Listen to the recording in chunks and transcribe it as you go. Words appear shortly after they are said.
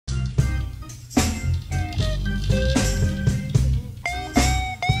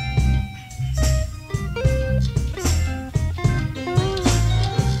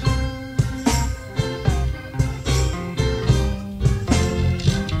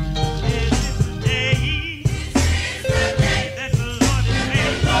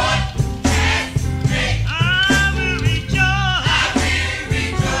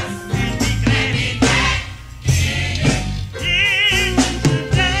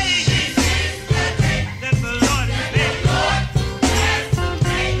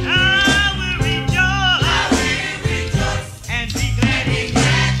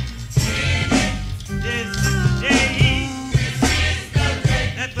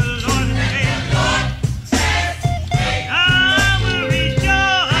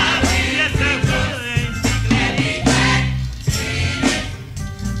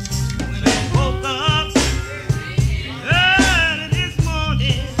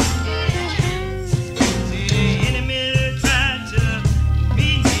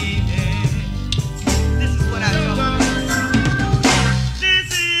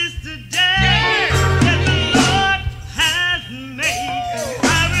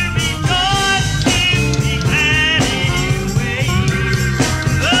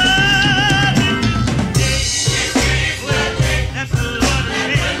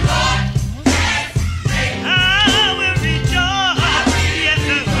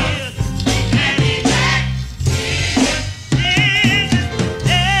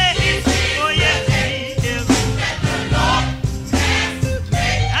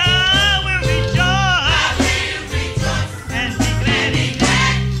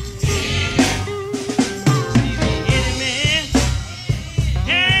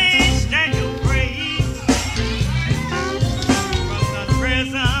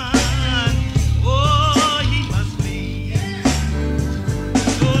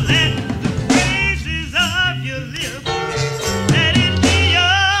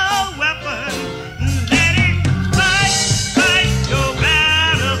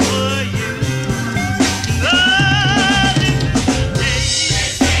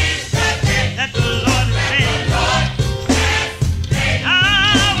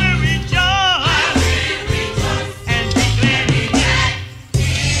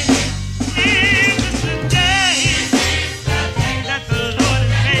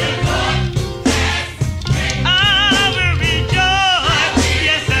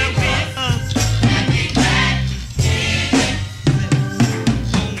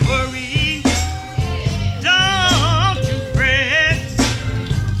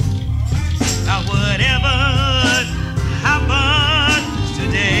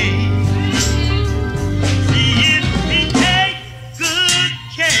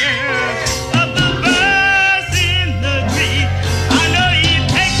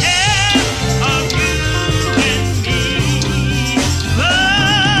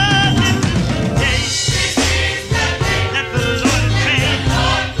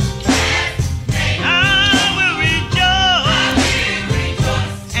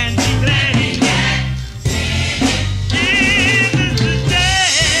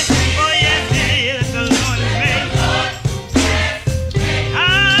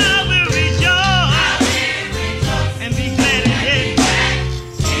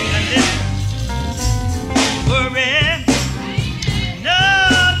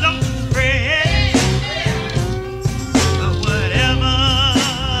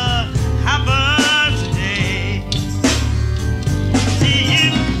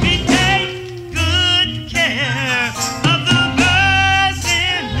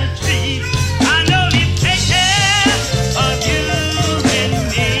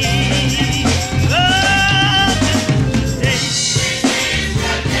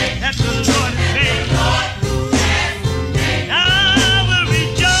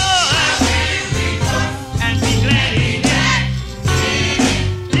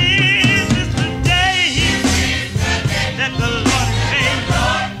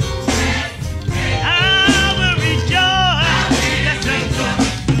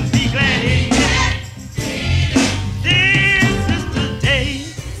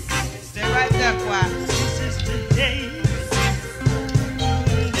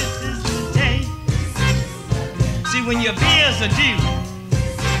when your bills are due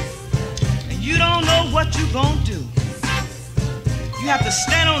and you don't know what you're gonna do. You have to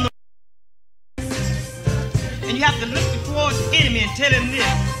stand on the and you have to look before the enemy and tell him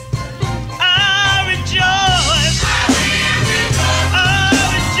this. I rejoice. I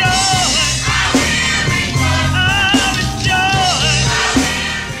rejoice. I rejoice.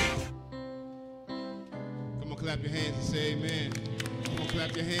 Come on, clap your hands and say amen. Come on,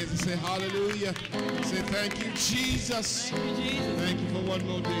 clap your hands and say hallelujah. Say thank you, Jesus. Thank you for one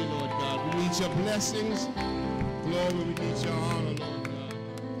more day, Lord God. We need your blessings. Glory, we need your honor, Lord God.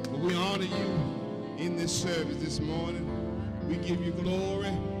 But we honor you in this service this morning. We give you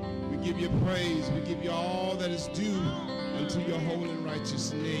glory. We give you praise. We give you all that is due unto your holy and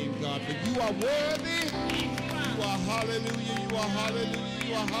righteous name, God. For you are worthy. You are hallelujah. You are hallelujah.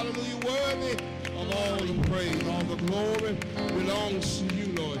 You are hallelujah worthy of all the praise. All the glory belongs to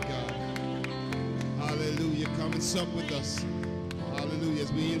you, Lord God. Hallelujah. Come and sup with us. Hallelujah.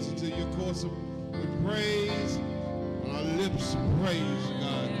 As we enter into your course of praise, on our lips praise,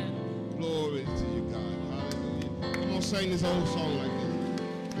 God. Glory to you, God. Hallelujah. Come on, sing this old song like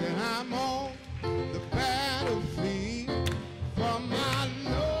this. Then I'm on the battlefield for my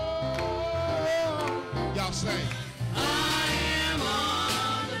Lord. Y'all sing. I am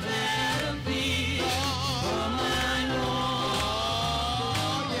on the battlefield for my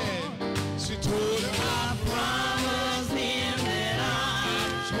Lord. Yeah. She told him I promised him that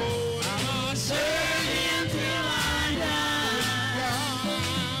I'd serve him till I die.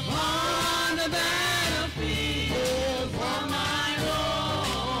 On the battlefield for my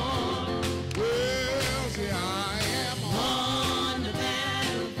Lord. well, say I am On the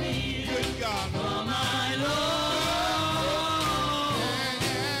battlefield good God. for my Lord.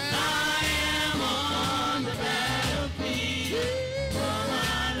 I am on the battlefield for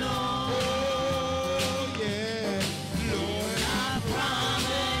my Lord. Oh, yeah. Lord, I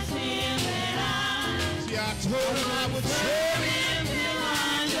promised him that see, I told him I would I'd serve serve him till I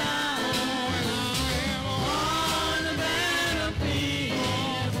die. and I am On the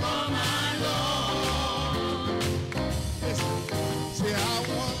battlefield for my Lord. Listen. See, I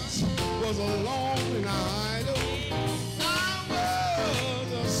once was alone and idle. I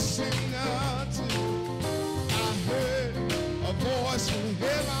was a sinner too. I heard a voice from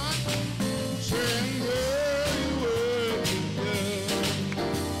heaven saying, "Girl, you worthy love."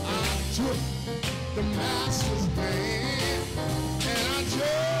 I took the master's hand and I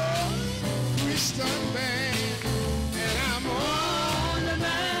joined Christian band and I'm On the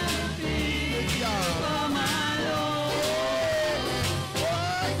battlefield on God. for my Lord.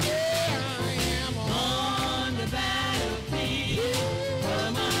 Oh, yeah, I am On the battlefield for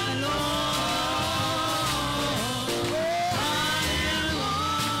my Lord. I am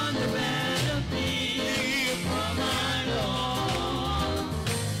on the battlefield for my Lord.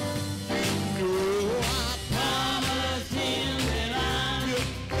 Promised him that I'd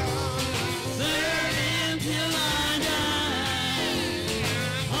serve him till I die.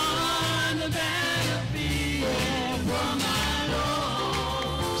 On the battlefield for my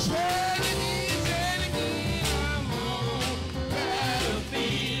Lord.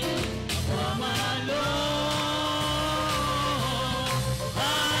 Battlefield for my Lord. I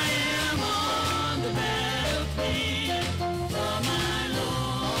am on the battlefield for my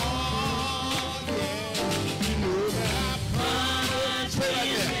Lord. Promised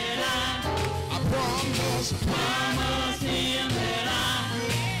him that I promised him that I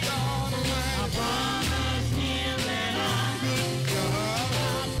promised him that I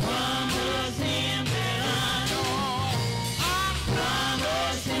promised him that I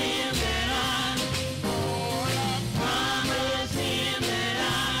promised him that I promised him that I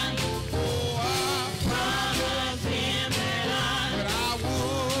promised him that I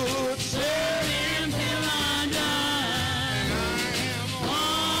would serve him till I die.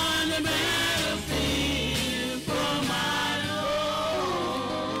 On the battlefield for my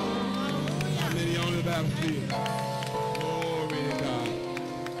Lord. How many on the battlefield? Glory to God.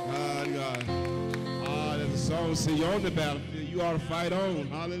 God. Ah, there's a song that says you're on the battlefield. You ought to fight on.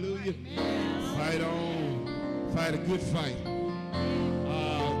 Hallelujah. Fight on. Fight a good fight.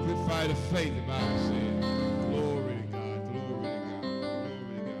 Good fight of faith, the Bible says. Glory to God. Glory to God.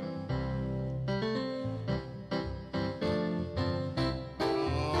 Glory to God.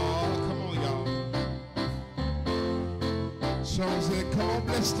 Oh, come on, y'all. Song said, come on,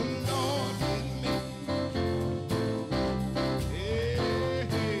 bless the Lord with me. Hey,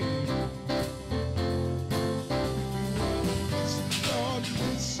 hey.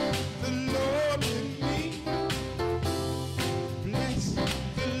 Bless the Lord with me. Bless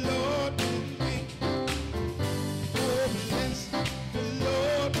the Lord with me.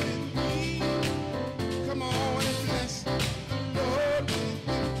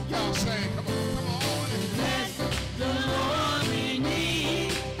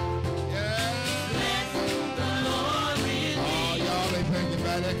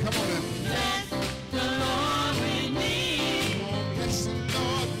 Yeah, come on now. Bless the Lord with me. Come on, bless the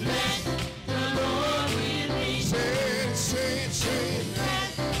Lord. Bless the Lord with me. Say it, say it, say it.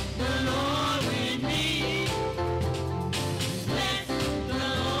 Bless the Lord with me. Bless the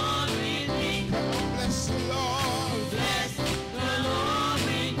Lord with me. Come on, bless the Lord. Bless the Lord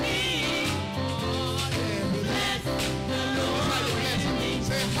with me. Bless the Lord with me.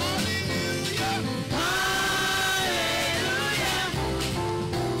 Say hallelujah. Hallelujah.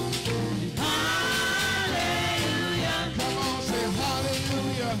 Hallelujah. Come on, say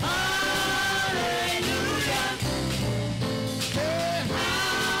hallelujah. Hallelujah. Hey,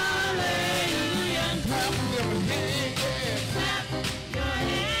 Hallelujah. clap them hands, yeah. Clap your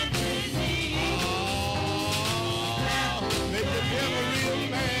hands with me. Make the devil real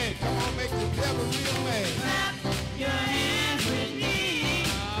mad. Come on, make the devil real mad. Clap your hands with me.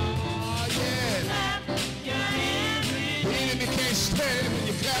 Oh, yeah. Clap your hands with The me. enemy can't stand it when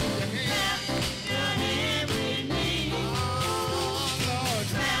you clap your hands. Clap your hands with me. Oh, Lord.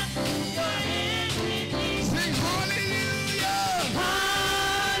 Clap your hands with me. Sing hallelujah.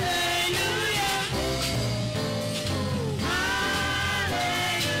 Hallelujah.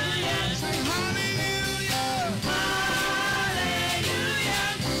 Hallelujah. Sing hallelujah. Hallelujah.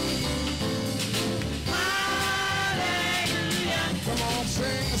 Hallelujah. Come on,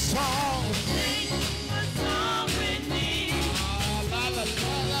 sing a song. Sing a song with me. La, la, la,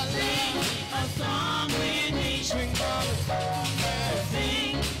 la, Sing la. a song with me. Sing a song, yeah.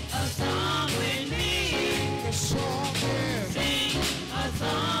 Sing a song with me. Sing a song, yeah. Sing a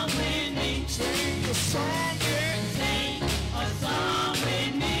song with me. Sing a song, yeah. Sing a song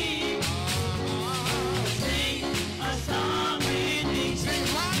with me. Sing a song with me. Sing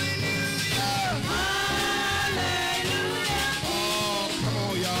hallelujah. Hallelujah. Oh, come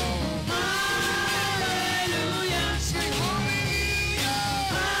on, y'all. Hallelujah. Sing hallelujah.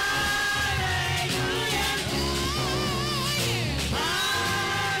 Hallelujah.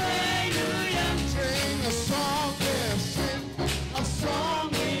 Hallelujah. Sing a song, yeah. Sing a song.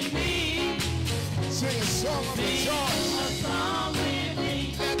 With me. Sing a song of Sing rejoice. a song with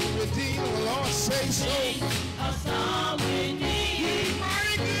me. Let the Redeemer of the Lord say so. Sing a song with me.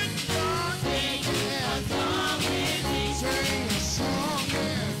 Mighty good God. Sing a song with me. Sing a song,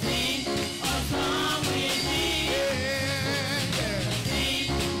 yeah. Sing a song with me. Yeah, yeah.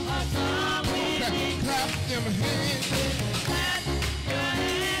 Sing a song with me. Clap them hands. Clap your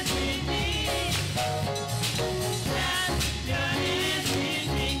hands with me. Clap your hands with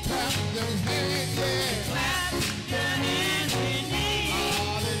me. Clap them hands, yeah. Clap your hands with me.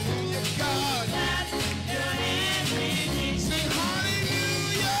 Hallelujah, God. Clap your hands with me. Sing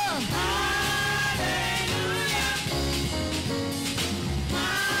hallelujah. Hallelujah.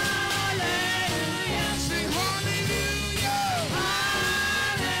 Hallelujah. Sing hallelujah.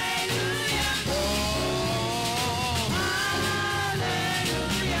 Hallelujah. Oh,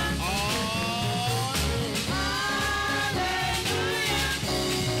 Hallelujah. oh.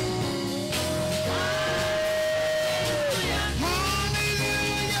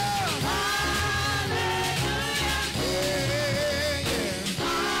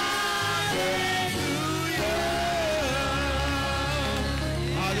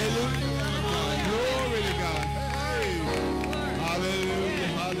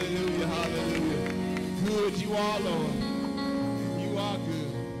 You are, Lord. You are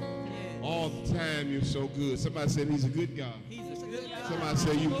good. All the time you're so good. Somebody said he's a good God. Somebody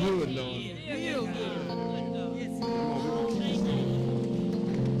say you good, Lord. Real good. Come on, we're gonna keep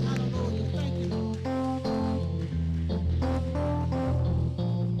Hallelujah. Thank you, Lord.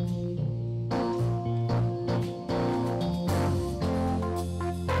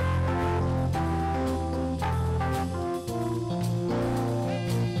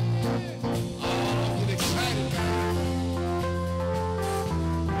 get excited, man.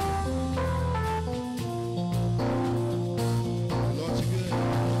 Lord, you're good.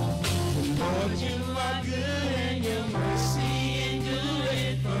 Lord, you are good.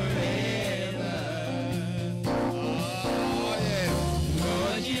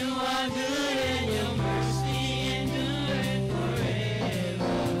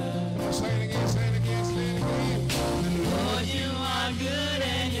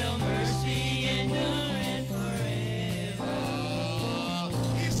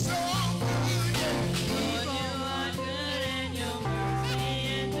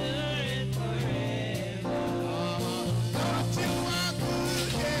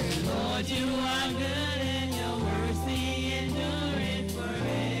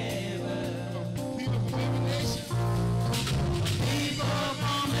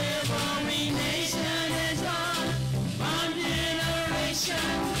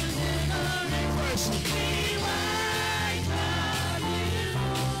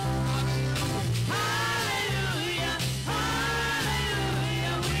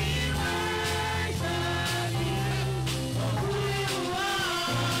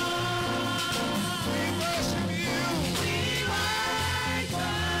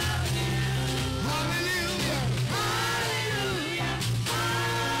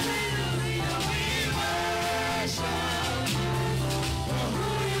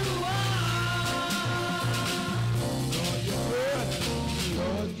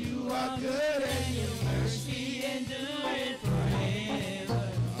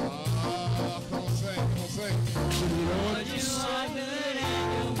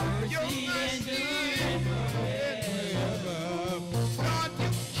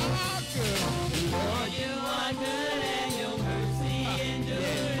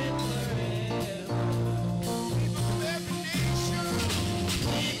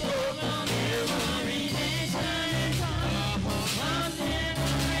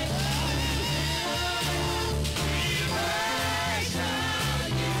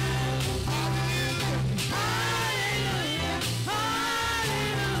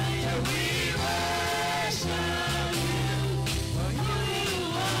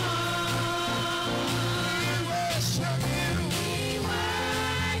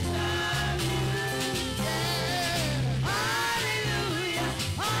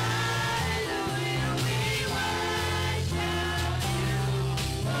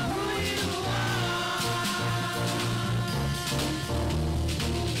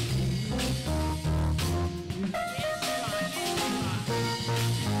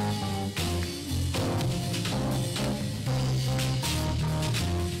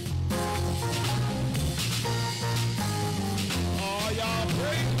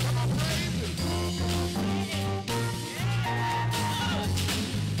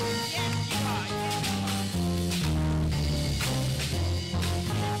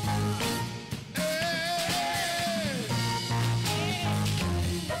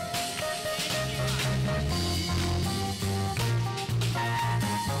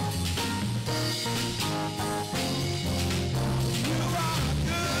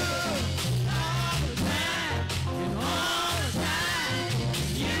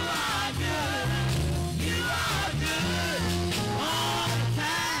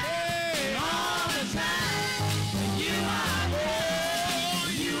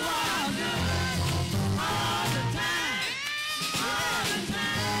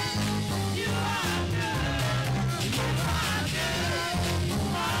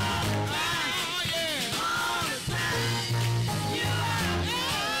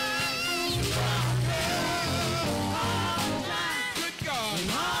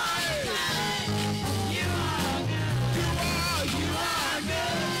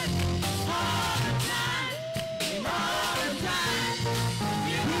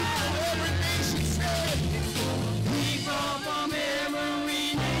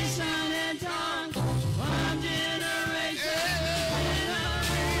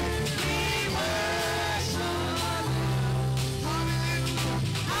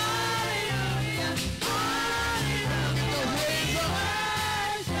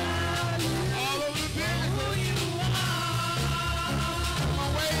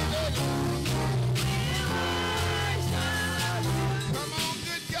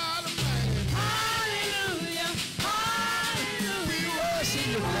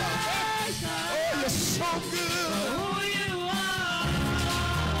 good. who you are.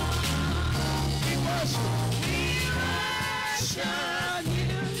 We worship. We worship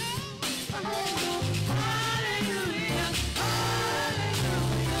you. Hallelujah.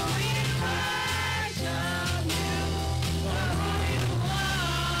 Hallelujah. We worship you for who you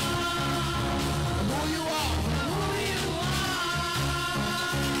are. Who you are. Who you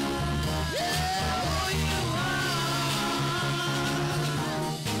are. Yeah. Who you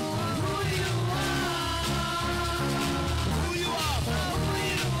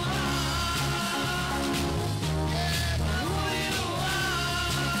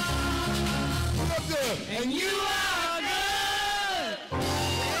And you are good.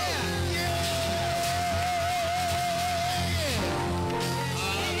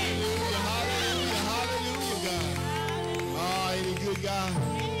 Hallelujah, hallelujah, hallelujah, God. Oh, ain't he good, God?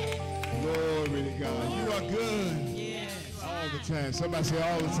 Glory to God. You are good. All the time. Somebody say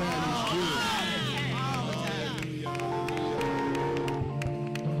all the time he's good. Hallelujah,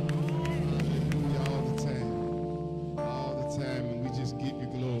 hallelujah, all the time. All the time. And we just give you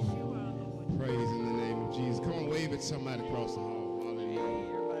glory. Praise in the name of Jesus. Come on, wave at somebody across the hall. Hallelujah.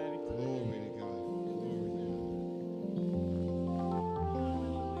 Glory to God.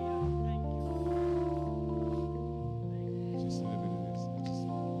 Glory to God. Just a little bit of this. Just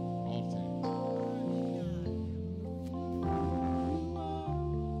all the time.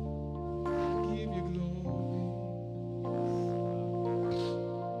 Give you glory.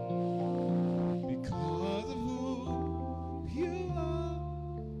 Because of who you are.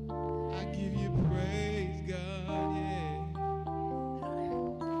 I give you praise, God, yeah.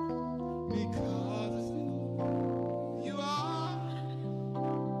 Because of who you are,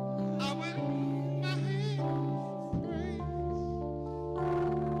 I will my hands praise.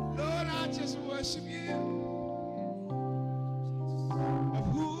 Lord, I just worship you. Of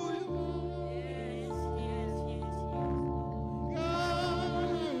who you are. God, I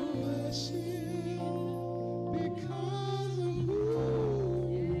worship you because of who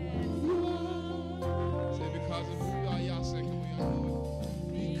you are. Say because of who you are, y'all say, can we all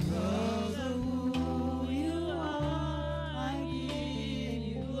do it? Because of who you are, I give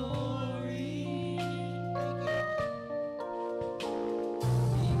you glory.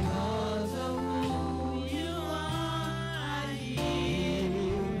 Because of who you are, I give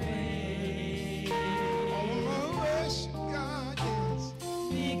you praise. I wanna worship God, yes.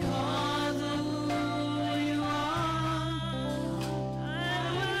 Because of who you are, I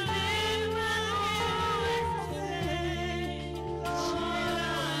will lift my hands and say, Lord, I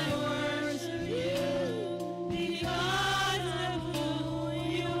worship you. Because of who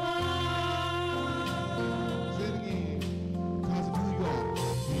you are. Say it again. Because of who you are.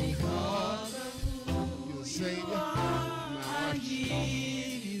 Because of You're the Savior. who I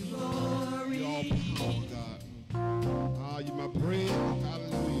give you glory. You're all powerful, God. Ah, you're my bread.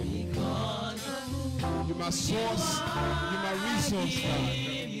 Hallelujah. Because of who You're my source. You're my resource, God.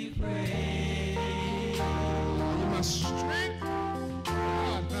 give you praise. You're my strength.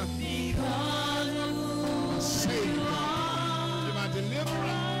 God, Because of who my Savior. you God. are, You're my deliverer. I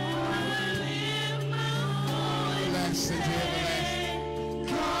lift my voice Everlasting and to say, everlasting.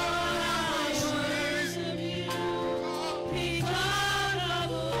 Lord, I worship you. Because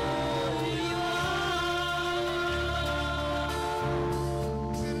of who you are.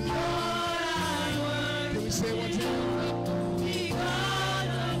 Say, Lord, Lord, I worship can we say it one time? because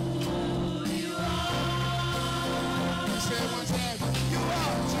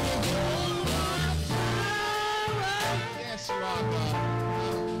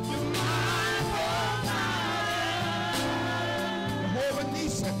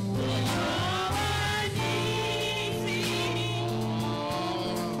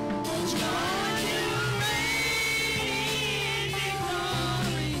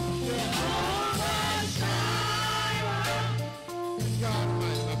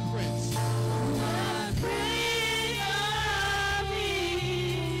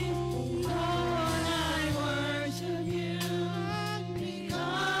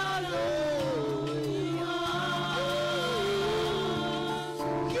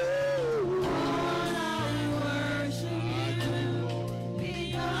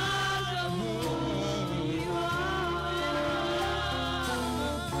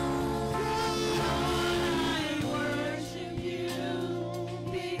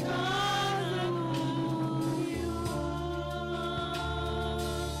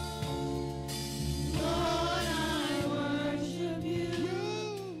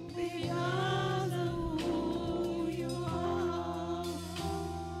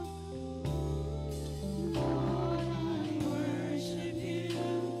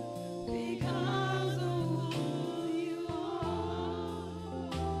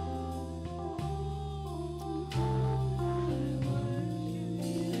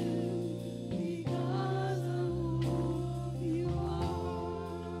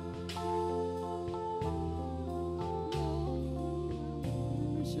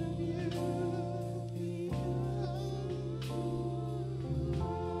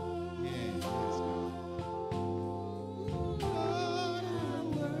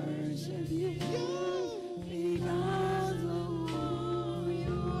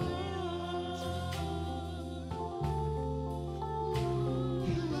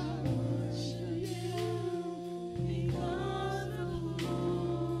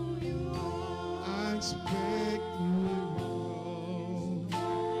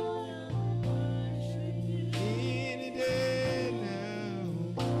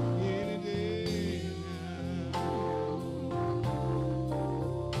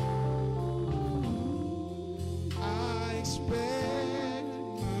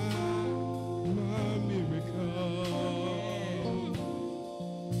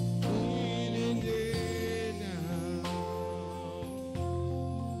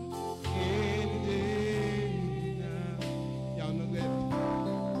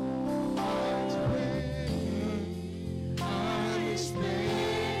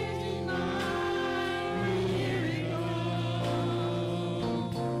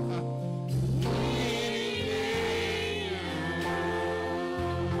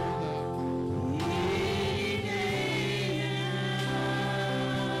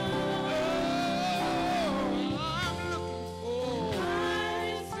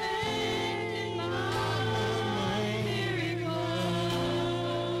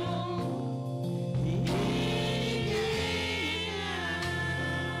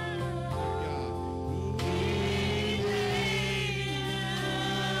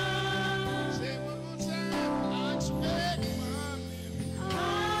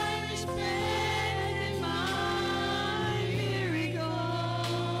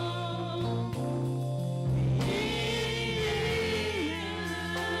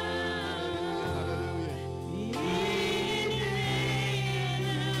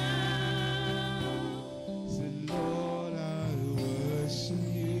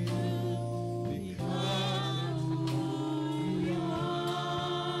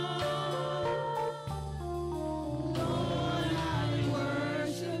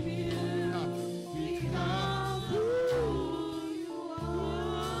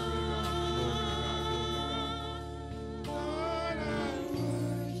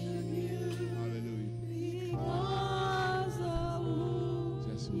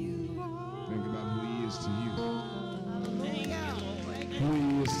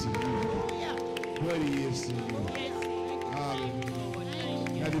Jesus.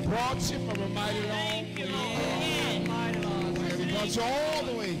 Hallelujah. And he brought you from a mighty long way. And he brought you all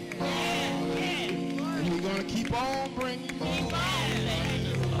the way. And he's going to keep on bringing you.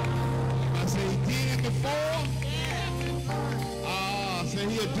 I say he did it before. Say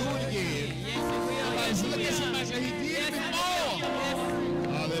he'll do it again. Somebody look at somebody and say he did it before.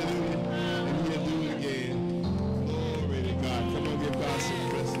 Hallelujah. And he'll do it again. Glory to God. Come on, give God some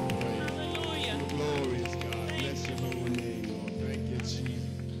praise and praise. Hallelujah. Glorious God. Bless your holy name, Lord. Thank you, Jesus.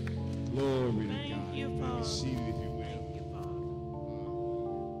 Glory to God. Thank you, Father. Receive it if you will. Thank you, Father.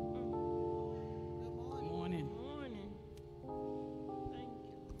 Good morning. Morning. Thank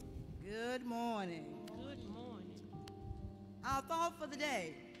you. Good morning. Good morning. Our thought for the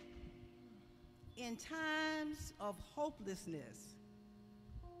day: in times of hopelessness,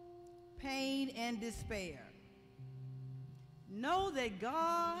 pain, and despair, know that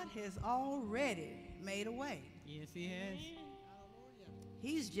God has already made a way. Yes, he has.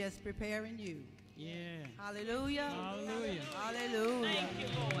 He's just preparing you. Yeah. Hallelujah. Hallelujah. Hallelujah. Thank you,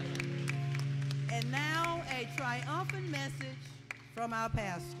 Lord. And now a triumphant message from our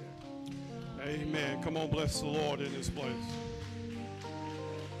pastor. Amen. Come on, bless the Lord in this place.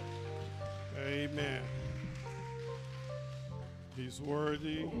 Amen. He's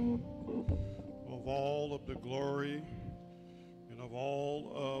worthy of all of the glory and of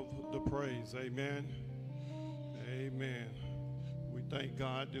all of the praise. Amen. Amen. We thank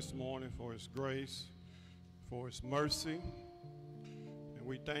God this morning for his grace, for his mercy, and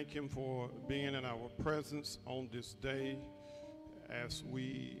we thank him for being in our presence on this day. As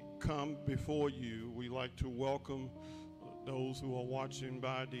we come before you, we like to welcome those who are watching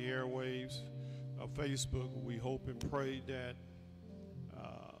by the airwaves of Facebook. We hope and pray that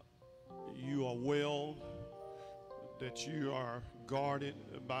you are well, that you are guarded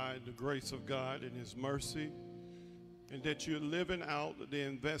by the grace of God and his mercy, and that you're living out the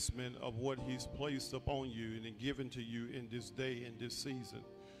investment of what he's placed upon you and given to you in this day, in this season.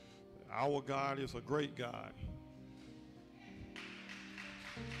 Our God is a great God.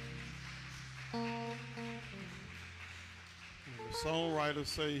 And the songwriters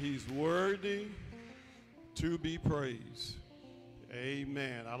say he's worthy to be praised.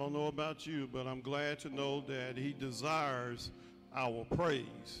 Amen. I don't know about you, but I'm glad to know that he desires our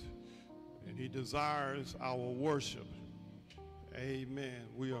praise and he desires our worship. Amen.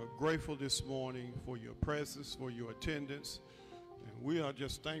 We are grateful this morning for your presence, for your attendance. And we are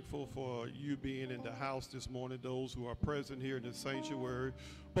just thankful for you being in the house this morning, those who are present here in the sanctuary,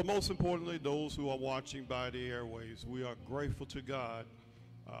 but most importantly, those who are watching by the airwaves. We are grateful to God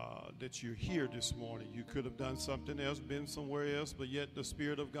that you're here this morning. You could have done something else, been somewhere else, but yet the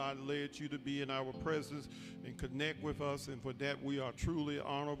Spirit of God led you to be in our presence and connect with us, and for that we are truly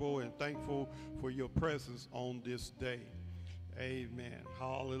honorable and thankful for your presence on this day. Amen.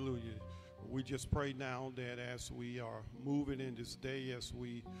 Hallelujah. We just pray now that as we are moving in this day, as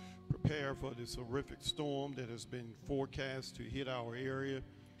we prepare for this horrific storm that has been forecast to hit our area,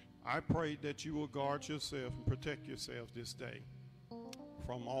 I pray that you will guard yourself and protect yourself this day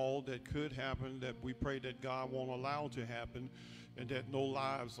from all that could happen, that we pray that God won't allow to happen, and that no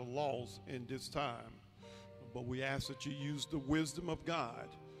lives are lost in this time. But we ask that you use the wisdom of God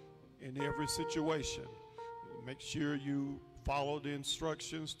in every situation. Make sure you follow the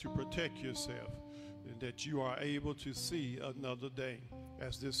instructions to protect yourself, and that you are able to see another day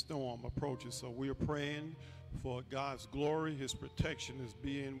as this storm approaches. So we are praying for God's glory. His protection is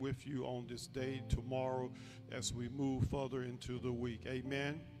being with you on this day, tomorrow, as we move further into the week.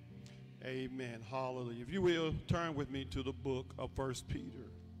 Amen. Amen. Hallelujah. If you will, turn with me to the book of 1Peter.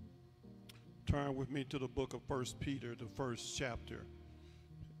 Turn with me to the book of 1Peter, the first chapter.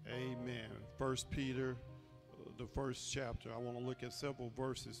 Amen. 1Peter, the first chapter. I want to look at several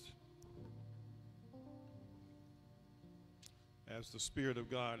verses as the Spirit of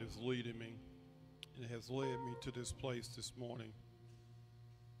God is leading me and has led me to this place this morning.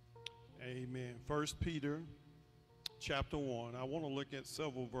 Amen. 1Peter chapter 1. I want to look at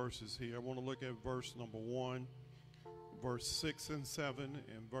several verses here. I want to look at verse number 1, verse 6 and 7,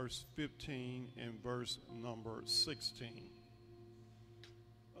 and verse 15, and verse number 16.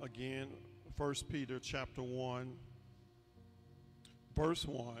 Again, 1Peter chapter 1, verse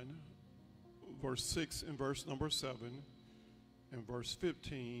 1, verse 6 and verse number 7, and verse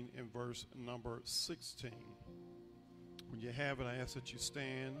 15 and verse number 16. When you have it, I ask that you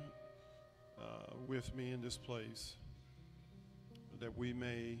stand with me in this place, that we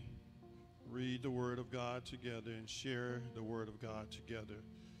may read the Word of God together and share the Word of God together.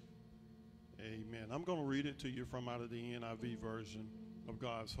 Amen. I'm going to read it to you from out of the NIV version of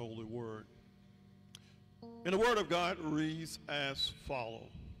God's holy word. And the word of God reads as follows.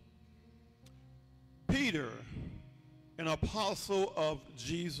 Peter, an apostle of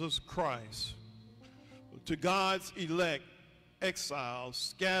Jesus Christ, to God's elect exiles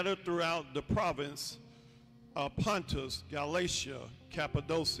scattered throughout the province of Pontus, Galatia,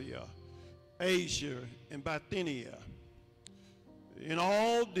 Cappadocia, Asia, and Bithynia. In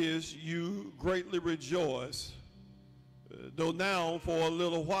all this you greatly rejoice, though now for a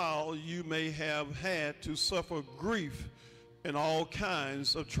little while you may have had to suffer grief in all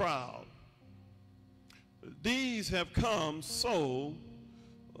kinds of trial. These have come so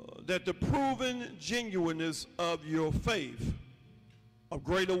that the proven genuineness of your faith, of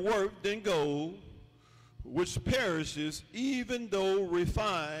greater worth than gold, which perishes even though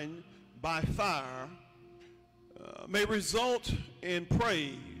refined by fire, may result in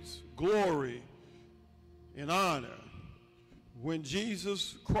praise, glory, and honor when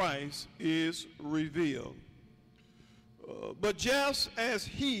Jesus Christ is revealed. But just as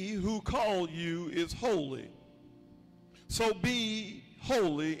he who called you is holy, so be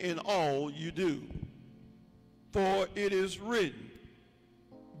holy in all you do. For it is written,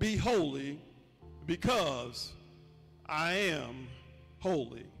 be holy because I am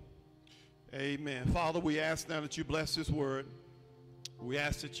holy. Amen. Father, we ask now that you bless this word. We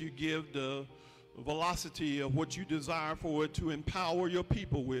ask that you give the velocity of what you desire for it to empower your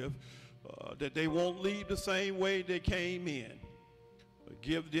people with, that they won't leave the same way they came in.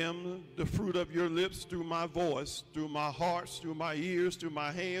 Give them the fruit of your lips through my voice, through my hearts, through my ears, through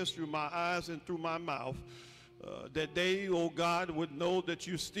my hands, through my eyes, and through my mouth, that they, oh God, would know that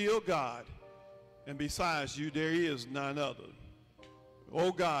you're still God, and besides you there is none other.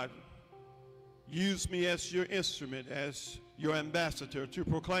 Oh God, use me as your instrument, as your ambassador, to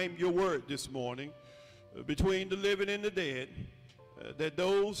proclaim your word this morning between the living and the dead, that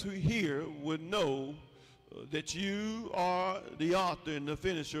those who hear would know that you are the author and the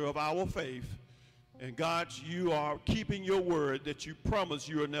finisher of our faith. And God, you are keeping your word that you promised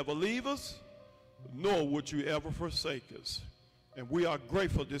you will never leave us, nor would you ever forsake us. And we are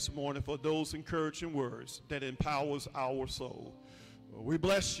grateful this morning for those encouraging words that empowers our soul. We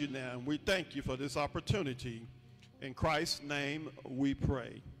bless you now, and we thank you for this opportunity. In Christ's name we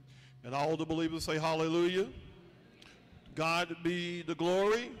pray. And all the believers say hallelujah. God be the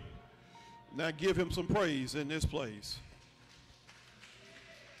glory. Now give him some praise in this place.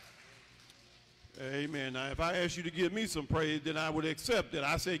 Amen. Now if I ask you to give me some praise, then I would accept it.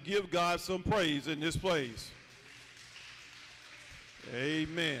 I say give God some praise in this place.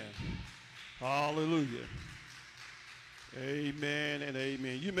 Amen. Hallelujah. Amen and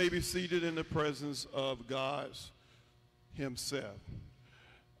amen. You may be seated in the presence of God himself.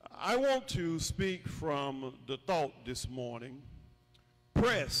 I want to speak from the thought this morning,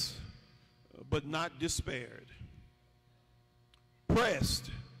 pressed but not despaired.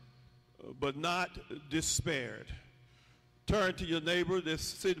 Pressed but not despaired. Turn to your neighbor that's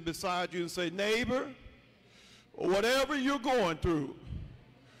sitting beside you and say, neighbor, whatever you're going through,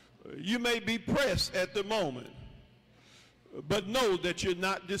 you may be pressed at the moment, but know that you're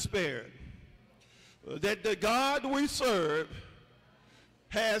not despaired. That the God we serve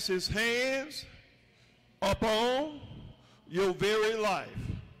has his hands upon your very life.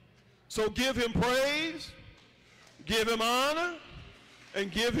 So give him praise, give him honor, and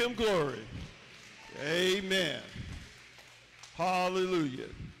give him glory. Amen. Hallelujah.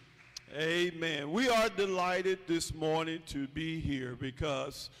 Amen. We are delighted this morning to be here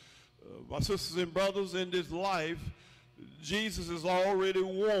because my sisters and brothers, in this life, Jesus has already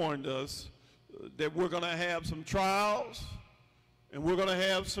warned us that we're going to have some trials and we're going to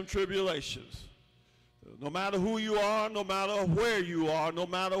have some tribulations. No matter who you are, no matter where you are, no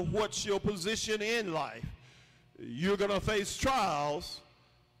matter what's your position in life, you're going to face trials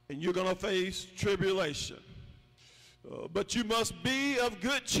and you're going to face tribulation. But you must be of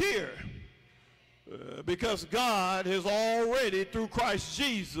good cheer because God has already, through Christ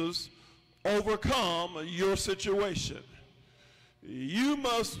Jesus, overcome your situation. You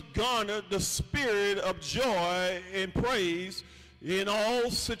must garner the spirit of joy and praise in all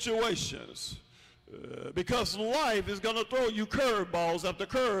situations because life is going to throw you curveballs after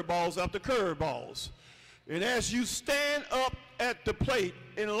curveballs after curveballs. And as you stand up at the plate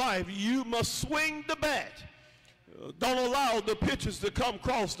in life, you must swing the bat. Don't allow the pitches to come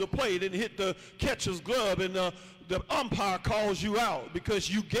across the plate and hit the catcher's glove and the umpire calls you out because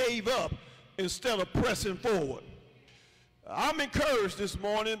you gave up instead of pressing forward. I'm encouraged this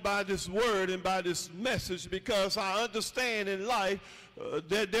morning by this word and by this message because I understand in life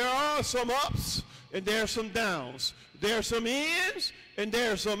that there are some ups and there are some downs. There are some ins and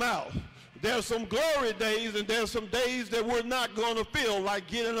there are some outs. There's some glory days, and there's some days that we're not going to feel like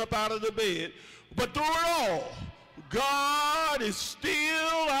getting up out of the bed. But through it all, God is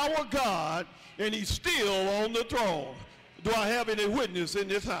still our God, and he's still on the throne. Do I have any witness in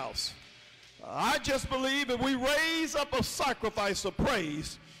this house? I just believe if we raise up a sacrifice of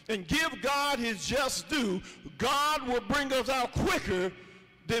praise and give God his just due, God will bring us out quicker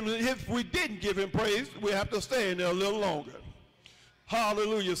than if we didn't give him praise. We have to stay in there a little longer.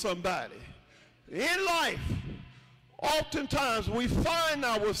 Hallelujah, somebody. In life, oftentimes we find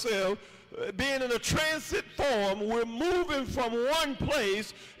ourselves being in a transit form. We're moving from one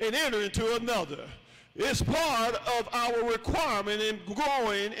place and entering into another. It's part of our requirement in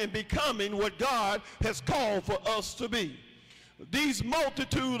growing and becoming what God has called for us to be. These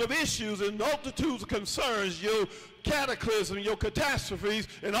multitude of issues and multitudes of concerns, your cataclysm, your catastrophes,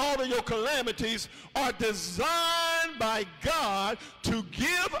 and all of your calamities are designed by God to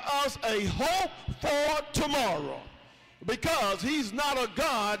give us a hope for tomorrow. Because he's not a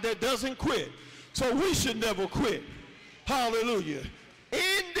God that doesn't quit. So we should never quit. Hallelujah.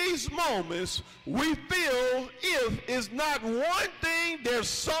 In these moments, we feel if it's not one thing, there's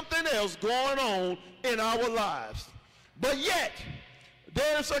something else going on in our lives. But yet,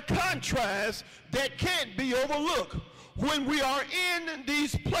 there's a contrast that can't be overlooked when we are in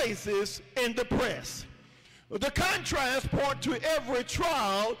these places in the press. The contrast point to every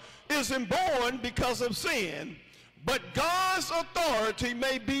trial isn't born because of sin, but God's authority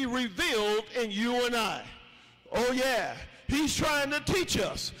may be revealed in you and I. Oh yeah. He's trying to teach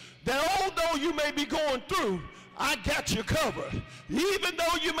us that although you may be going through, I got you covered. Even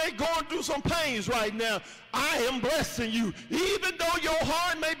though you may be going through some pains right now, I am blessing you. Even though your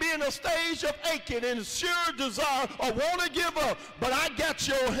heart may be in a stage of aching and sure desire or want to give up, but I got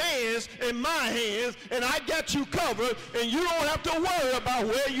your hands in my hands, and I got you covered, and you don't have to worry about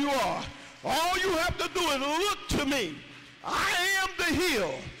where you are. All you have to do is look to me. I am the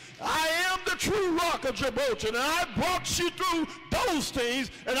hill. I am the true rock of Gibraltar, and I brought you through those things,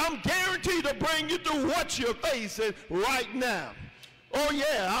 and I'm guaranteed to bring you through what you're facing right now. Oh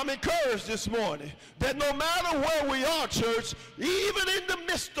yeah, I'm encouraged this morning that no matter where we are, church, even in the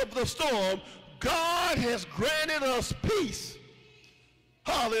midst of the storm, God has granted us peace.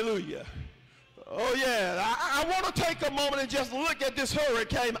 Hallelujah. Oh yeah, I want to take a moment and just look at this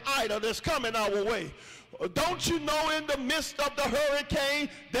hurricane Ida that's coming our way. Don't you know in the midst of the hurricane,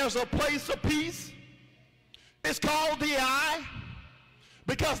 there's a place of peace? It's called the eye,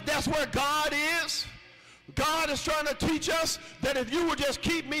 because that's where God is. God is trying to teach us that if you would just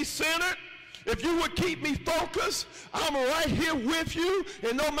keep me centered, if you would keep me focused, I'm right here with you,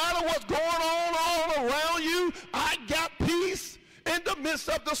 and no matter what's going on all around you, I got peace. In the midst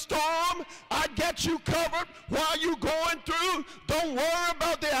of the storm, I got you covered while you're going through. Don't worry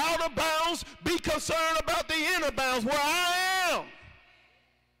about the outer bounds. Be concerned about the inner bounds where I am.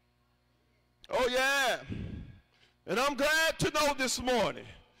 Oh, yeah. And I'm glad to know this morning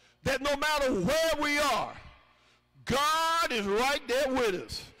that no matter where we are, God is right there with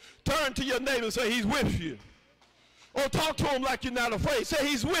us. Turn to your neighbor and say, he's with you. Or talk to him like you're not afraid. Say,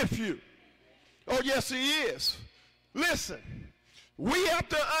 he's with you. Oh, yes, he is. Listen. We have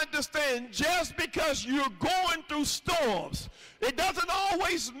to understand just because you're going through storms, it doesn't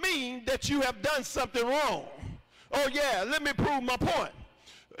always mean that you have done something wrong. Oh yeah, let me prove my point.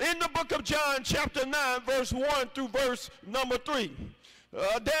 In the book of John chapter 9 verse 1 through verse number 3,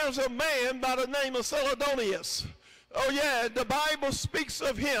 there's a man by the name of Celadonius. Oh yeah, the Bible speaks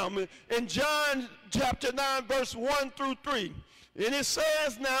of him in John chapter 9 verse 1 through 3. And it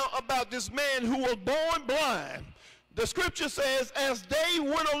says now about this man who was born blind. The scripture says, as they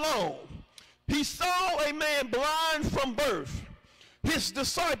went along, he saw a man blind from birth. His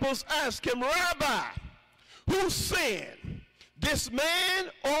disciples asked him, Rabbi, who sinned, this man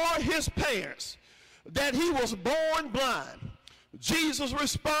or his parents, that he was born blind? Jesus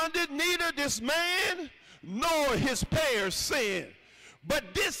responded, neither this man nor his parents sinned, but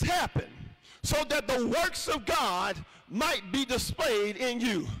this happened so that the works of God might be displayed in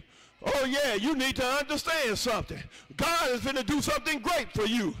you. Oh yeah, you need to understand something. God is going to do something great for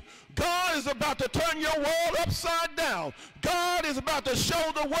you. God is about to turn your world upside down. God is about to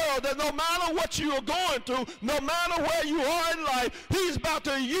show the world that no matter what you are going through, no matter where you are in life, he's about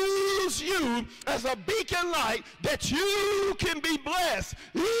to use you as a beacon light that you can be blessed.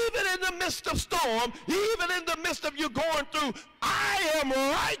 Even in the midst of storm, even in the midst of you going through, I am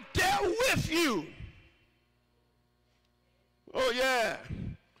right there with you. Oh yeah.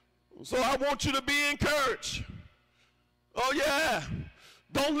 So I want you to be encouraged. Oh yeah.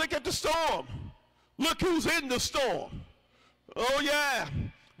 Don't look at the storm. Look who's in the storm. Oh yeah.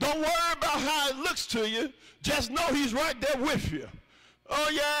 Don't worry about how it looks to you. Just know he's right there with you. Oh,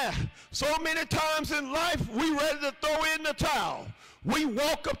 yeah. So many times in life, we ready to throw in the towel. We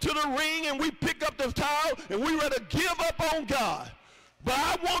walk up to the ring and we pick up the towel and we ready to give up on God. But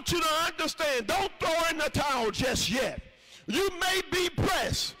I want you to understand, don't throw in the towel just yet. You may be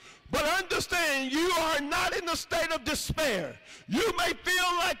pressed, but understand you are not in a state of despair. You may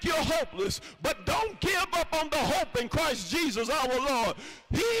feel like you're hopeless, but don't give up on the hope in Christ Jesus our Lord.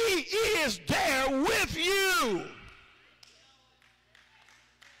 He is there with you.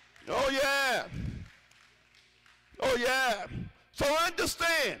 Oh, yeah. Oh, yeah. So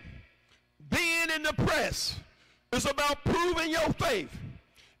understand, being in the press is about proving your faith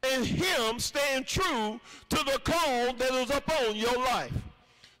and him staying true to the call that is upon your life.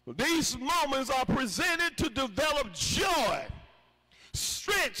 These moments are presented to develop joy,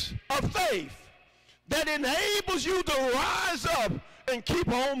 strength of faith that enables you to rise up and keep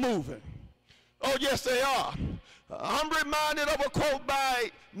on moving. Oh, yes, they are. I'm reminded of a quote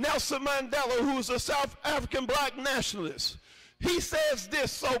by Nelson Mandela, who is a South African black nationalist. He says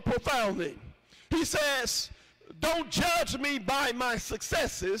this so profoundly. He says, don't judge me by my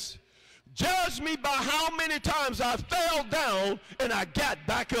successes. Judge me by how many times I fell down and I got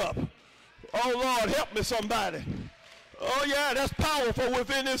back up. Oh, Lord, help me somebody. Oh, yeah, that's powerful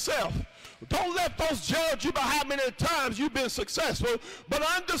within itself. Don't let folks judge you by how many times you've been successful, but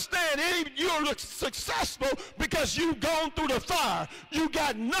understand you're successful because you've gone through the fire. You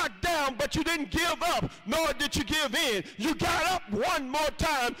got knocked down, but you didn't give up, nor did you give in. You got up one more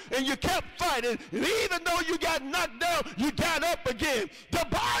time, and you kept fighting. And even though you got knocked down, you got up again. The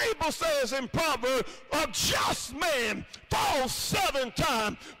Bible says in Proverbs, a just man falls 7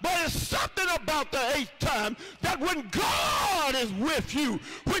 times, but it's something about the 8th time that when God is with you,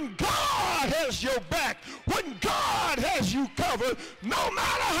 when God has your back, when God has you covered, no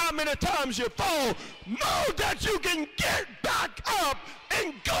matter how many times you fall, know that you can get back up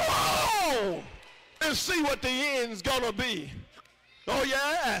and go on and see what the end's gonna be. Oh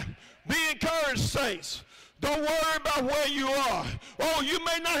yeah, be encouraged, saints. Don't worry about where you are. Oh, you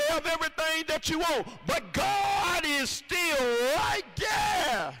may not have everything that you want, but God is still right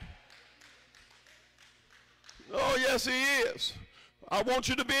there. Oh, yes, he is. I want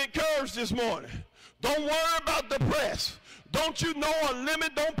you to be encouraged this morning. Don't worry about the press. Don't you know a lemon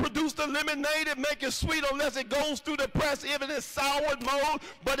don't produce the lemonade and make it sweet unless it goes through the press, even in sour mode?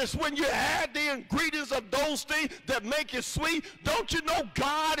 But it's when you add the ingredients of those things that make it sweet. Don't you know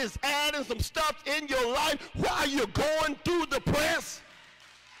God is adding some stuff in your life while you're going through the press?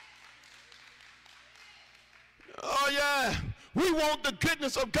 Oh, yeah. We want the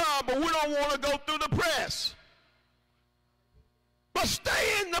goodness of God, but we don't want to go through the press. But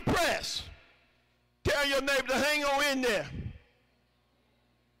stay in the press. Tell your neighbor to hang on in there.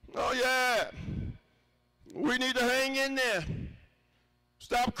 Oh, yeah. We need to hang in there.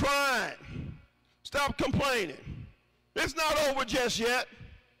 Stop crying. Stop complaining. It's not over just yet.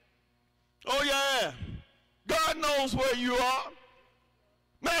 Oh, yeah. God knows where you are.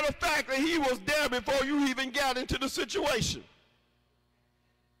 Matter of fact, he was there before you even got into the situation.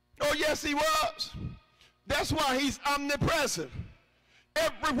 Oh, yes, he was. That's why he's omnipresent.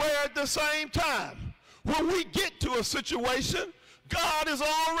 Everywhere at the same time. When we get to a situation, God is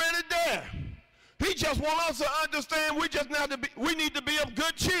already there. He just wants us to understand we need to be of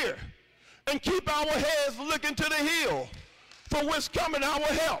good cheer and keep our heads looking to the hill from whence coming our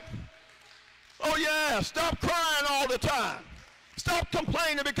help. Oh yeah, stop crying all the time. Stop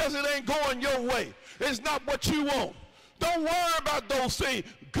complaining because it ain't going your way. It's not what you want. Don't worry about those things.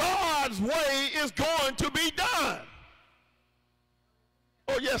 God's way is going to be done.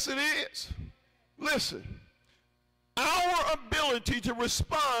 Oh, yes, it is. Listen, our ability to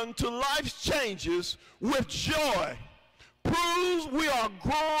respond to life's changes with joy proves we are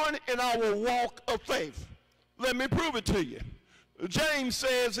growing in our walk of faith. Let me prove it to you. James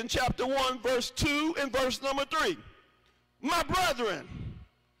says in chapter 1, verse 2 and verse number 3, my brethren,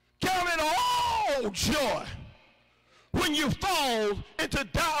 count it all joy when you fall into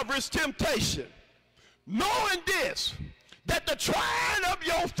diverse temptation, knowing this, that the trying of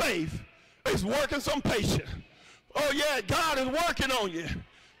your faith is working some patience. Oh yeah, God is working on you.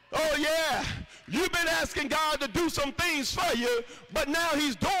 Oh yeah, you've been asking God to do some things for you, but now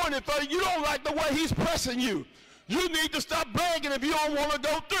he's doing it for you. You don't like the way he's pressing you. You need to stop begging if you don't want to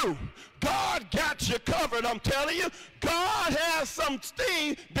go through. God got you covered, I'm telling you. God has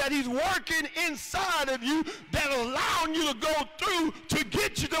something that he's working inside of you that allowing you to go through to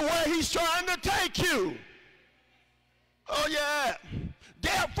get you to where he's trying to take you. Oh yeah.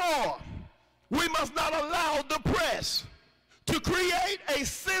 Therefore, we must not allow the press to create a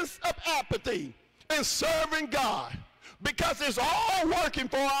sense of apathy in serving God, because it's all working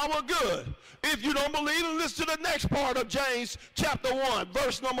for our good. If you don't believe it, listen to the next part of James chapter 1,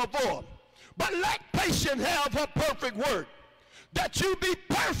 verse number 4. But let patience have her perfect work, that you be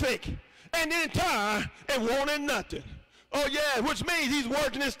perfect and entire and wanting nothing. Oh yeah, which means he's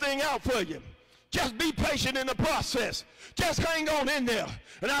working this thing out for you. Just be patient in the process. Just hang on in there.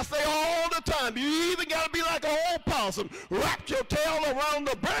 And I say all the time, you even got to be like an old possum. Wrap your tail around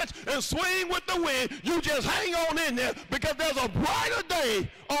the branch and swing with the wind. You just hang on in there, because there's a brighter day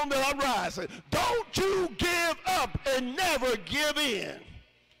on the horizon. Don't you give up and never give in.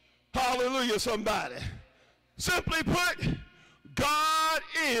 Hallelujah, somebody. Simply put, God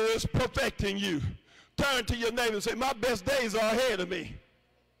is perfecting you. Turn to your neighbor and say, my best days are ahead of me.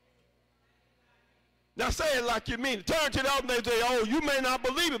 Now say it like you mean it. Turn to the other neighbor and say, oh, you may not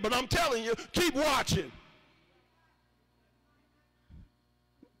believe it, but I'm telling you, keep watching.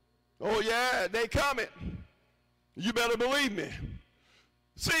 Oh yeah, they coming. You better believe me.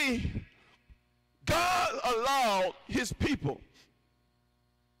 See, God allowed his people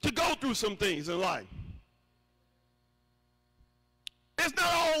to go through some things in life. It's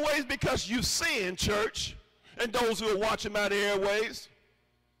not always because you sin, church, and those who are watching by the airwaves.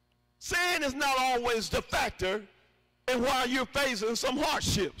 Sin is not always the factor in why you're facing some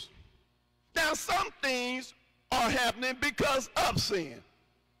hardships. Now, some things are happening because of sin.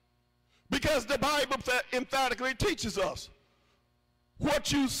 Because the Bible emphatically teaches us,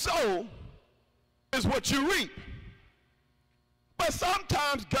 what you sow is what you reap. But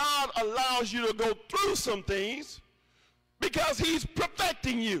sometimes God allows you to go through some things because he's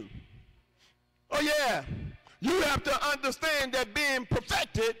perfecting you. Oh yeah, you have to understand that being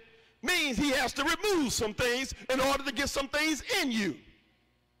perfected means he has to remove some things in order to get some things in you.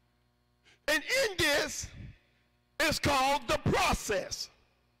 And in this, it's called the process.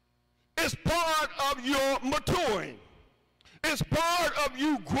 It's part of your maturing. It's part of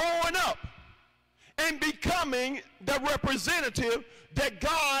you growing up and becoming the representative that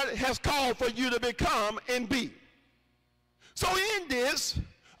God has called for you to become and be. So in this,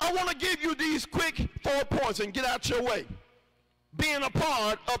 I want to give you these quick 4 points and get out your way. Being a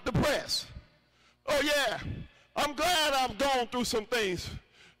part of the press. Oh yeah, I'm glad I've gone through some things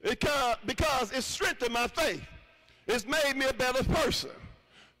because it strengthened my faith. It's made me a better person.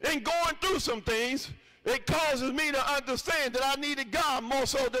 In going through some things, it causes me to understand that I needed God more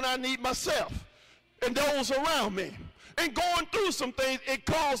so than I need myself and those around me. In going through some things, it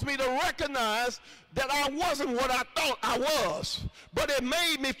caused me to recognize that I wasn't what I thought I was, but it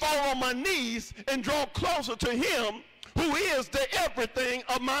made me fall on my knees and draw closer to him who is the everything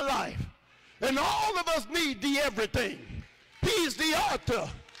of my life. And all of us need the everything. He's the author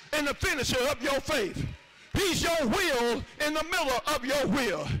and the finisher of your faith. He's your will in the middle of your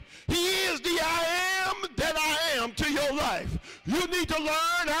will. He is the I am that I am to your life. You need to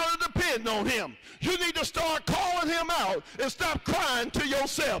learn how to depend on him. You need to start calling him out and stop crying to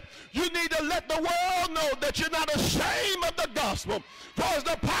yourself. You need to let the world know that you're not ashamed of the gospel. For it's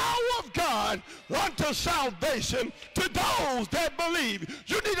the power of God unto salvation to those that believe.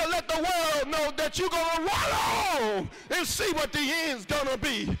 You need to let the world know that you're going to run on and see what the end's going to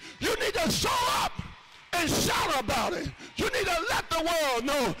be. You need to show up and shout about it. You need to let the world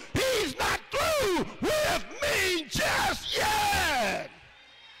know he's not through with me just yet.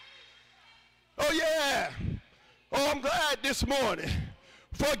 Oh yeah. Oh, I'm glad this morning.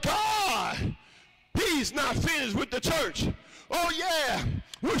 For God, he's not finished with the church. Oh yeah.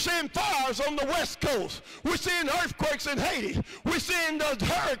 We're seeing fires on the West Coast. We're seeing earthquakes in Haiti. We're seeing the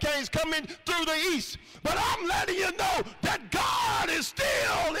hurricanes coming through the east. But I'm letting you know that God is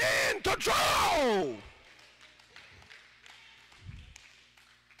still in control.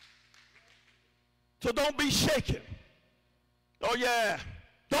 So don't be shaken. Oh yeah.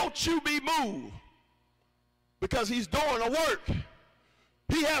 Don't you be moved. Because he's doing a work.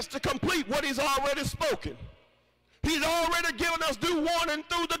 He has to complete what he's already spoken. He's already given us due warning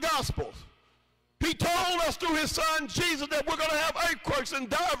through the Gospels. He told us through his son Jesus that we're going to have earthquakes in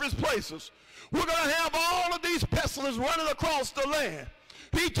diverse places. We're going to have all of these pestilences running across the land.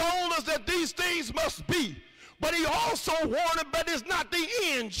 He told us that these things must be. But he also warned, but it's not the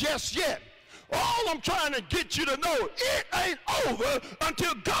end just yet. All I'm trying to get you to know, it ain't over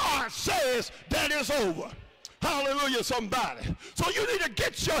until God says that it's over. Hallelujah, somebody. So you need to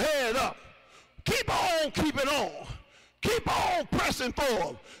get your head up. Keep on keeping on. Keep on pressing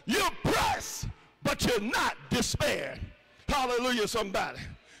forward. You press, but you're not despaired. Hallelujah, somebody.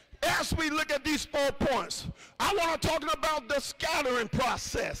 As we look at these 4 points, I want to talk about the scattering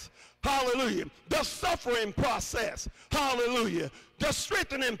process. Hallelujah. The suffering process. Hallelujah. The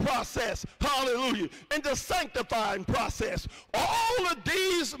strengthening process. Hallelujah. And the sanctifying process. All of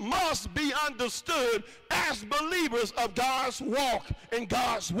these must be understood as believers of God's walk and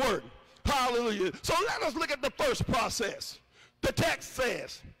God's word. Hallelujah. So let us look at the first process. The text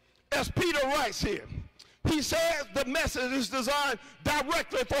says, as Peter writes here, he says the message is designed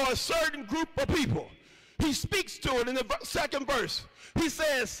directly for a certain group of people. He speaks to it in the second verse. He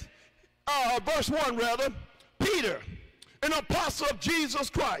says, verse 1 rather, Peter, an apostle of Jesus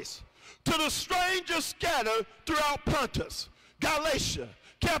Christ, to the strangers scattered throughout Pontus, Galatia,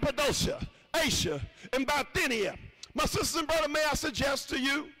 Cappadocia, Asia, and Bithynia. My sisters and brothers, may I suggest to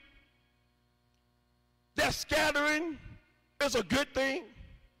you that scattering is a good thing?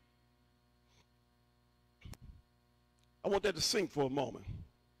 I want that to sink for a moment,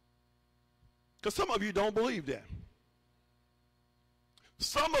 because some of you don't believe that.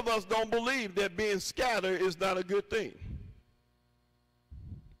 Some of us don't believe that being scattered is not a good thing.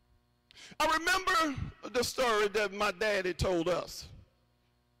 I remember the story that my daddy told us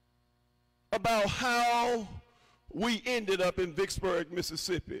about how we ended up in Vicksburg,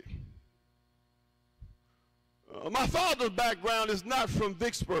 Mississippi. My father's background is not from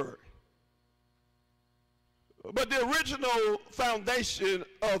Vicksburg, but the original foundation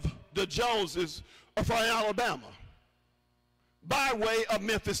of the Joneses are from Alabama, by way of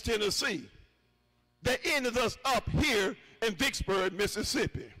Memphis, Tennessee. They ended us up here in Vicksburg,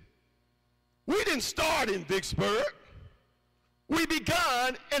 Mississippi. We didn't start in Vicksburg. We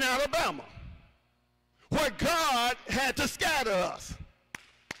began in Alabama, where God had to scatter us.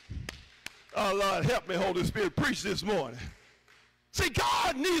 Oh, Lord, help me, Holy Spirit, preach this morning. See,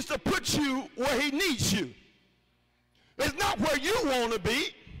 God needs to put you where he needs you. It's not where you want to be,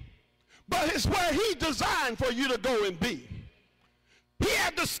 but it's where he designed for you to go and be. He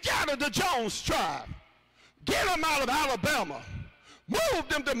had to scatter the Jones tribe, get them out of Alabama, move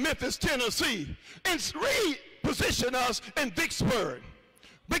them to Memphis, Tennessee, and reposition us in Vicksburg,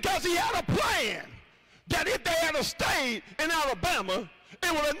 because he had a plan that if they had stayed in Alabama,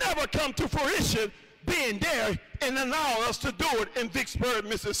 it would have never come to fruition being there and allow us to do it in Vicksburg,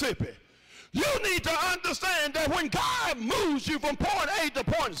 Mississippi. You need to understand that when God moves you from point A to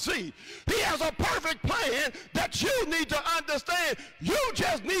point Z, he has a perfect plan that you need to understand. You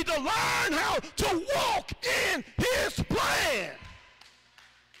just need to learn how to walk in his plan.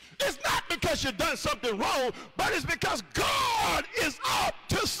 It's not because you've done something wrong, but it's because God is up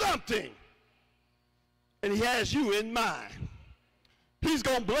to something. And he has you in mind. He's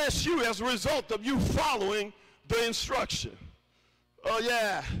going to bless you as a result of you following the instruction. Oh,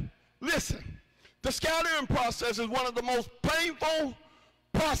 yeah. Listen, the scattering process is one of the most painful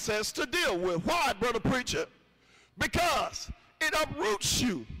process to deal with. Why, brother preacher? Because it uproots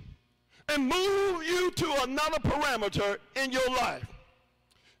you and moves you to another parameter in your life.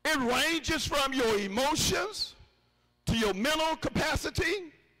 It ranges from your emotions to your mental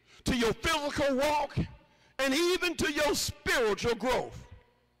capacity, to your physical walk, and even to your spiritual growth.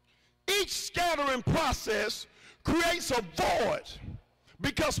 Each scattering process creates a void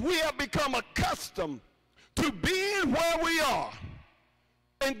because we have become accustomed to being where we are.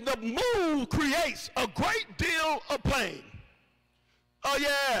 And the move creates a great deal of pain. Oh,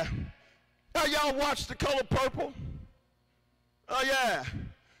 yeah. Now, y'all watch The Color Purple? Oh, yeah.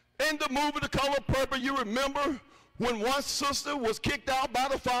 In the movie The Color Purple, you remember when one sister was kicked out by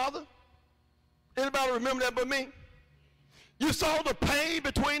the father? Anybody remember that but me? You saw the pain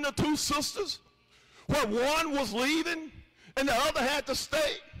between the two sisters, where one was leaving and the other had to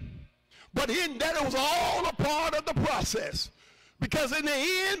stay. But in that, it was all a part of the process, because in the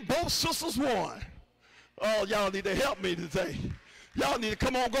end, both sisters won. Oh, y'all need to help me today. Y'all need to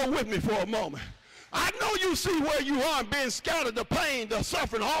come on, go with me for a moment. I know you see where you are being scattered, the pain, the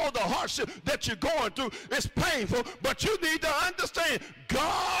suffering, all the hardship that you're going through. It's painful, but you need to understand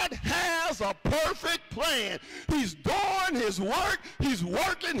God has a perfect plan. He's doing his work. He's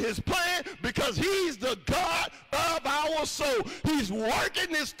working his plan because he's the God of our soul. He's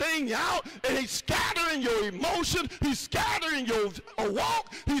working this thing out, and he's scattering your emotion. He's scattering your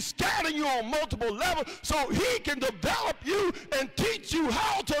walk. He's scattering you on multiple levels so he can develop you and teach you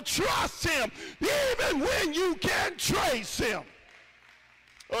how to trust him, even when you can't trace him.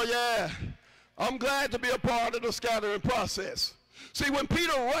 Oh, yeah. I'm glad to be a part of the scattering process. See, when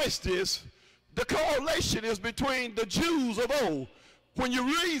Peter writes this, the correlation is between the Jews of old. When you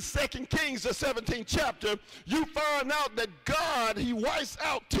read 2 Kings, the 17th chapter, you find out that God, he wipes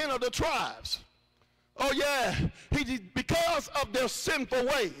out 10 of the tribes. Oh yeah, because of their sinful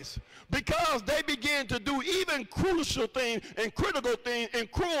ways, because they began to do even crucial things and critical things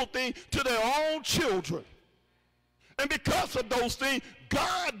and cruel things to their own children. And because of those things,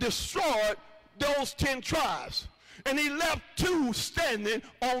 God destroyed those 10 tribes. And he left 2 standing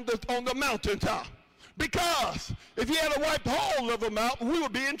on the mountaintop. Because if he had to wipe all of them out, we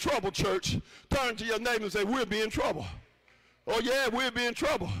would be in trouble, church. Turn to your neighbor and say, we'll be in trouble. Oh yeah, we'll be in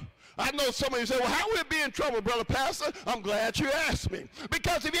trouble. I know some of you say, well, how will it be in trouble, Brother Pastor? I'm glad you asked me.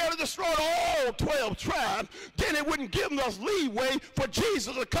 Because if he had to destroy all 12 tribes, then it wouldn't give us leeway for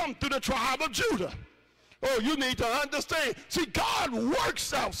Jesus to come through the tribe of Judah. Oh, you need to understand. See, God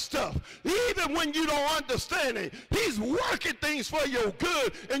works out stuff. Even when you don't understand it, he's working things for your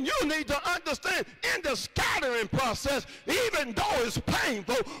good. And you need to understand in the scattering process, even though it's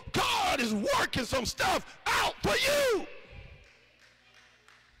painful, God is working some stuff out for you.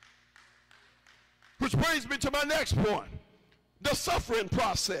 Which brings me to my next point, the suffering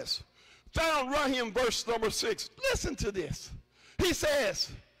process. Found right here in verse number 6. Listen to this. He says,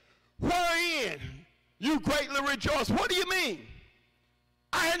 wherein you greatly rejoice. What do you mean?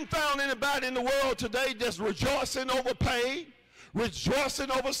 I hadn't found anybody in the world today that's rejoicing over pain,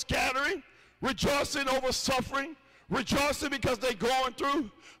 rejoicing over scattering, rejoicing over suffering, rejoicing because they're going through.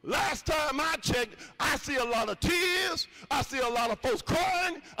 Last time I checked, I see a lot of tears. I see a lot of folks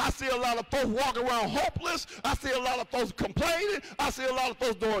crying. I see a lot of folks walking around hopeless. I see a lot of folks complaining. I see a lot of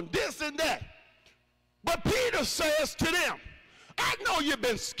folks doing this and that. But Peter says to them, I know you've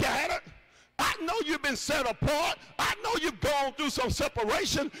been scattered. I know you've been set apart. I know you've gone through some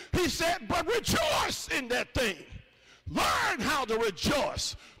separation. He said, but rejoice in that thing. Learn how to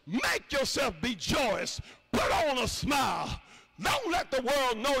rejoice. Make yourself be joyous. Put on a smile. Don't let the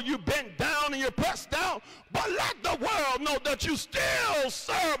world know you've bent down and you're pressed down, but let the world know that you still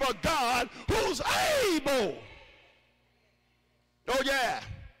serve a God who's able. Oh yeah,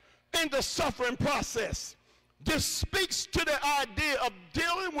 in the suffering process. This speaks to the idea of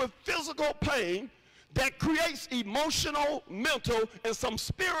dealing with physical pain that creates emotional, mental, and some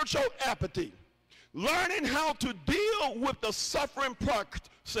spiritual apathy. Learning how to deal with the suffering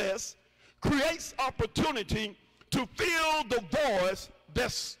process creates opportunity to fill the voids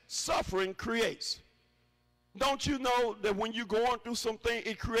that suffering creates. Don't you know that when you're going through something,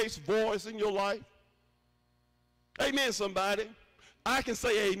 it creates voids in your life? Amen, somebody. I can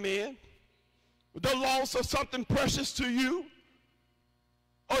say amen. The loss of something precious to you.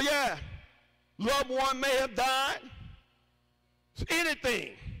 Oh yeah, loved one may have died. Anything.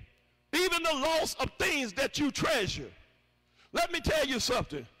 Even the loss of things that you treasure. Let me tell you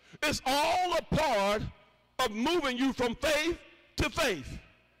something. It's all a part of moving you from faith to faith,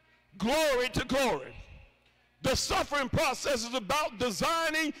 glory to glory. The suffering process is about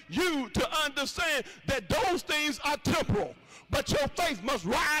designing you to understand that those things are temporal, but your faith must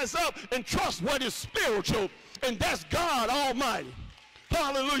rise up and trust what is spiritual, and that's God Almighty.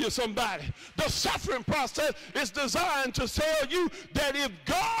 Hallelujah, somebody. The suffering process is designed to tell you that if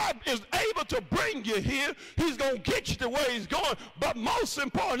God is able to bring you here, he's going to get you to where he's going. But most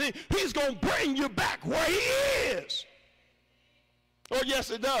importantly, he's going to bring you back where he is. Oh,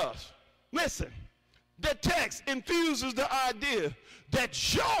 yes, it does. Listen, the text infuses the idea that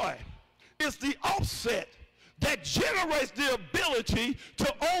joy is the offset that generates the ability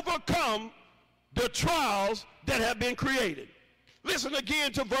to overcome the trials that have been created. Listen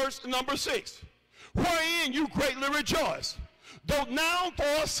again to verse number 6. Wherein you greatly rejoice, though now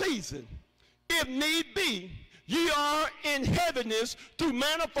for a season, if need be, ye are in heaviness through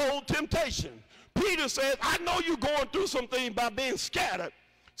manifold temptation. Peter says, I know you're going through something by being scattered.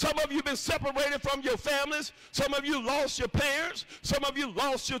 Some of you have been separated from your families. Some of you lost your parents. Some of you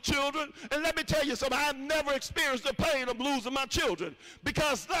lost your children. And let me tell you something, I've never experienced the pain of losing my children.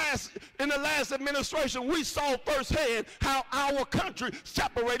 Because in the last administration, we saw firsthand how our country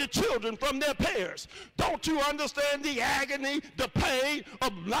separated children from their parents. Don't you understand the agony, the pain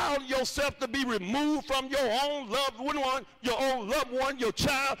of allowing yourself to be removed from your own loved one, your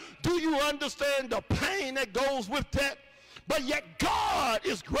child? Do you understand the pain that goes with that? But yet God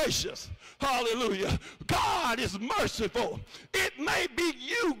is gracious. Hallelujah. God is merciful. It may be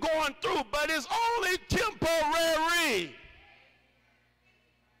you going through, but it's only temporary.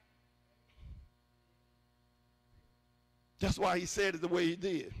 That's why he said it the way he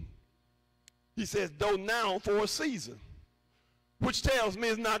did. He says, though now for a season, which tells me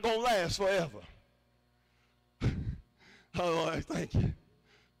it's not going to last forever. Oh, Lord, thank you.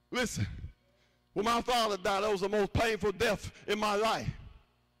 Listen. When my father died, that was the most painful death in my life.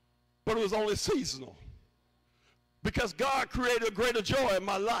 But it was only seasonal. Because God created a greater joy in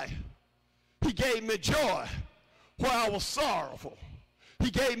my life. He gave me joy where I was sorrowful. He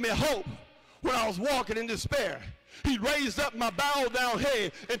gave me hope when I was walking in despair. He raised up my bowed down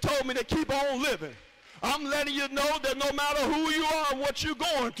head and told me to keep on living. I'm letting you know that no matter who you are and what you're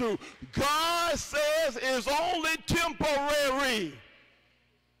going through, God says it's only temporary.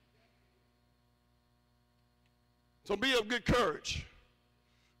 So be of good courage.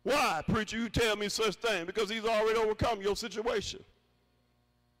 Why, preacher, you tell me such thing? Because he's already overcome your situation.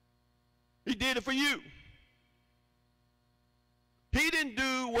 He did it for you. He didn't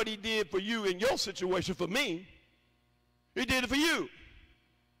do what he did for you in your situation for me. He did it for you.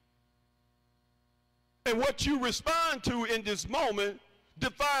 And what you respond to in this moment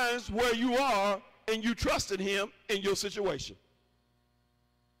defines where you are and you trusted him in your situation.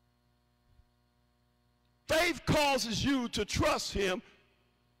 Faith causes you to trust him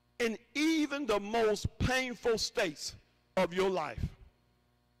in even the most painful states of your life.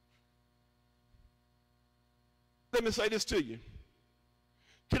 Let me say this to you.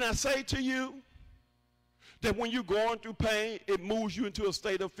 Can I say to you that when you're going through pain, it moves you into a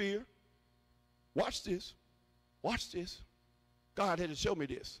state of fear? Watch this. Watch this. God had to show me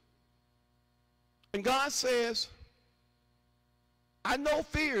this. And God says, I know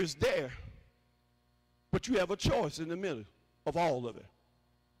fear is there, but you have a choice in the middle of all of it.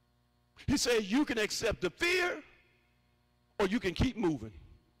 He says you can accept the fear or you can keep moving,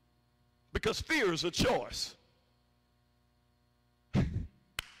 because fear is a choice.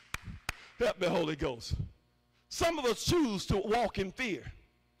 Help me, Holy Ghost. Some of us choose to walk in fear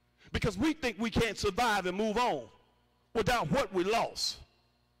because we think we can't survive and move on without what we lost.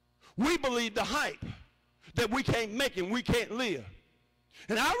 We believe the hype that we can't make and we can't live.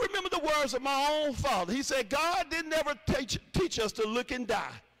 And I remember the words of my own father. He said, God didn't ever teach us to look and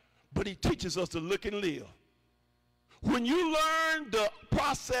die, but he teaches us to look and live. When you learn the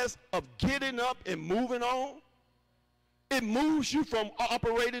process of getting up and moving on, it moves you from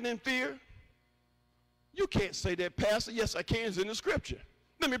operating in fear. You can't say that, Pastor. Yes, I can. It's in the scripture.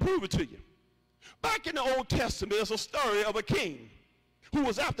 Let me prove it to you. Back in the Old Testament, there's a story of a king who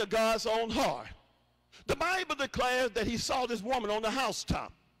was after God's own heart. The Bible declares that he saw this woman on the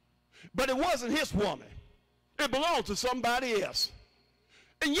housetop, but it wasn't his woman. It belonged to somebody else.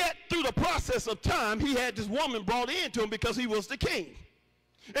 And yet, through the process of time, he had this woman brought into him because he was the king.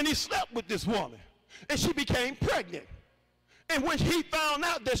 And he slept with this woman, and she became pregnant. And when he found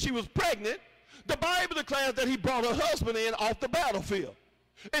out that she was pregnant, the Bible declares that he brought her husband in off the battlefield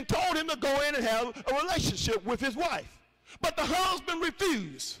and told him to go in and have a relationship with his wife. But the husband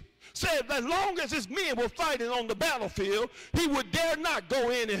refused, said that as long as his men were fighting on the battlefield, he would dare not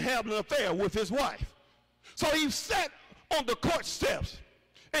go in and have an affair with his wife. So he sat on the court steps.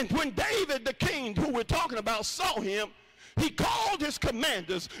 And when David, the king who we're talking about, saw him, he called his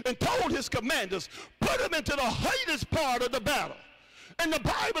commanders and told his commanders, put him into the heatest part of the battle. And the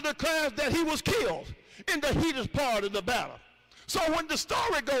Bible declares that he was killed in the heatest part of the battle. So when the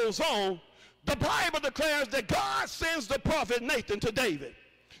story goes on, the Bible declares that God sends the prophet Nathan to David.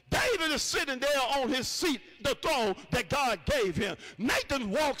 David is sitting there on his seat, the throne that God gave him. Nathan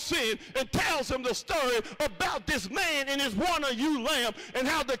walks in and tells him the story about this man and his one ewe lamb, and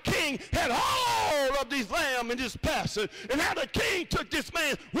how the king had all of these lambs in this pasture, and how the king took this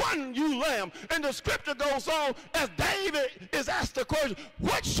man's one ewe lamb. And the scripture goes on as David is asked the question,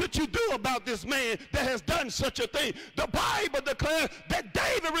 what should you do about this man that has done such a thing? The Bible declares that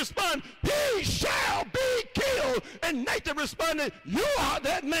David responded, he shall be killed. And Nathan responded, you are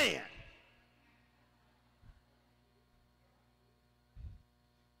that man.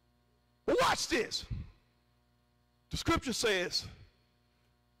 But watch this. The scripture says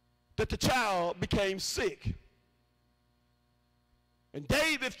that the child became sick. And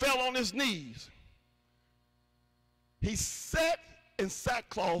David fell on his knees. He sat in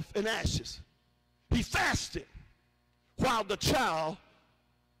sackcloth and ashes. He fasted while the child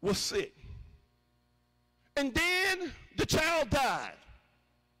was sick. And then the child died.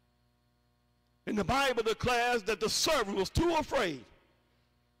 And the Bible declares that the servant was too afraid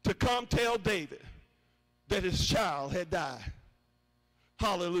to come tell David that his child had died.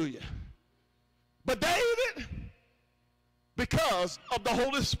 Hallelujah. But David, because of the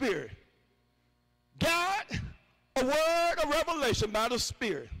Holy Spirit, got a word of revelation by the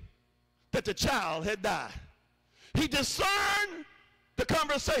Spirit that the child had died. He discerned the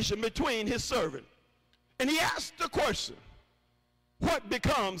conversation between his servant, and he asked the question, what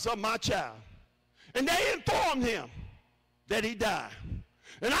becomes of my child? And they informed him that he died.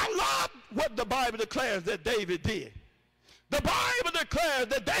 And I love what the Bible declares that David did. The Bible declares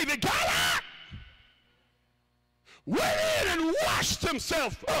that David got up, went in and washed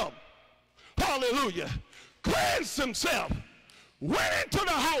himself up, hallelujah, cleansed himself, went into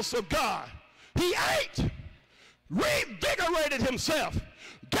the house of God. He ate, revigorated himself,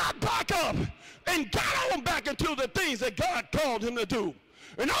 got back up, and got on back into the things that God called him to do.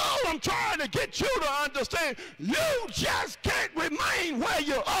 And all I'm trying to get you to understand, you just can't remain where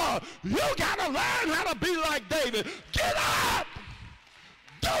you are. You got to learn how to be like David. Get up.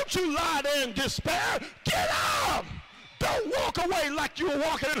 Don't you lie there in despair. Get up. Don't walk away like you were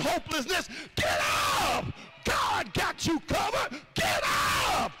walking in hopelessness. Get up. God got you covered. Get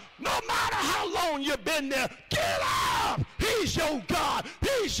up. No matter how long you've been there, get up. He's your God.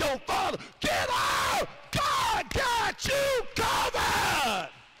 He's your Father. Get up. God got you covered.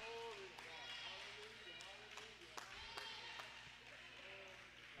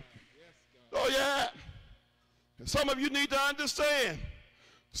 Oh, yeah. And some of you need to understand,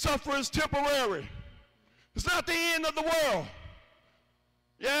 suffering is temporary. It's not the end of the world.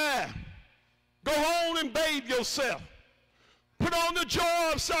 Yeah. Go home and bathe yourself. Put on the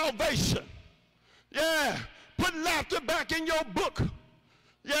joy of salvation. Yeah. Put laughter back in your book.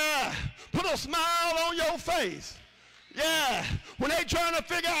 Yeah. Put a smile on your face. Yeah. When they trying to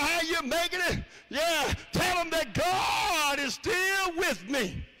figure out how you're making it, yeah, tell them that God is still with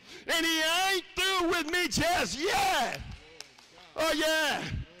me. And he ain't through with me just yet. Oh, yeah.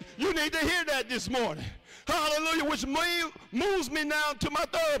 You need to hear that this morning. Hallelujah. Which moves me now to my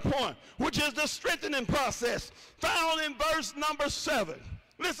third point, which is the strengthening process found in verse number 7.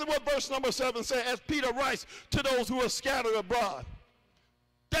 Listen what verse number 7 says as Peter writes to those who are scattered abroad.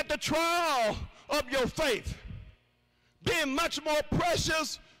 That the trial of your faith, being much more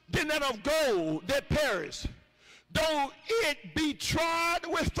precious than that of gold that perish, though it be tried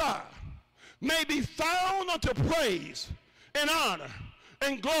with fire, may be found unto praise and honor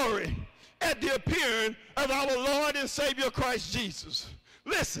and glory at the appearing of our Lord and Savior Christ Jesus.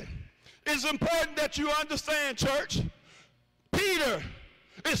 Listen, it's important that you understand, church. Peter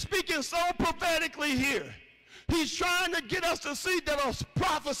is speaking so prophetically here. He's trying to get us to see that a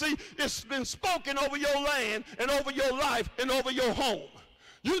prophecy has been spoken over your land and over your life and over your home.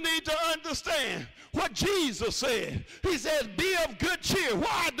 You need to understand what Jesus said. He says, be of good cheer.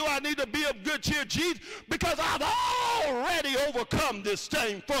 Why do I need to be of good cheer, Jesus? Because I've already overcome this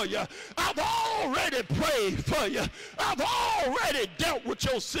thing for you. I've already prayed for you. I've already dealt with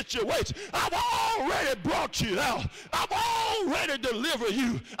your situation. I've already brought you out. I've already delivered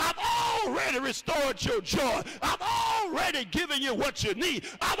you. I've already restored your joy. I've already given you what you need.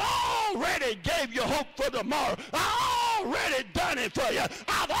 I've already gave you hope for tomorrow. I've already done it for you.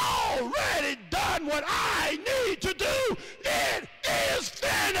 I've already done what I need to do. It is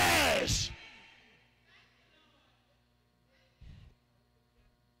finished.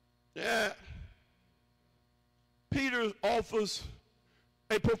 Yeah. Peter offers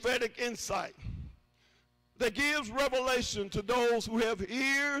a prophetic insight that gives revelation to those who have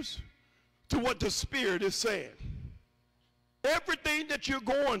ears to what the Spirit is saying. Everything that you're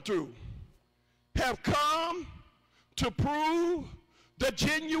going through have come to prove the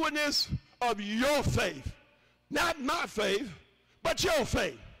genuineness of your faith. Not my faith, but your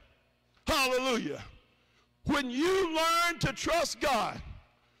faith. Hallelujah. When you learn to trust God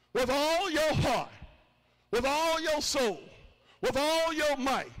with all your heart, with all your soul, with all your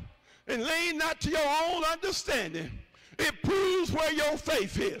might, and lean not to your own understanding, it proves where your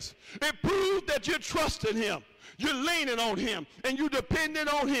faith is. It proves that you're trusting him. You're leaning on him, and you're depending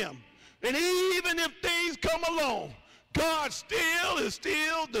on him. And even if things come along, God still is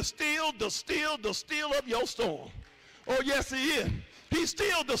the still of your storm. Oh, yes, he is. He's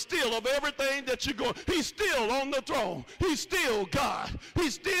still the still of everything that you're going. He's still on the throne. He's still God.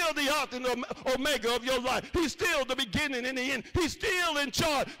 He's still the Alpha and Omega of your life. He's still the beginning and the end. He's still in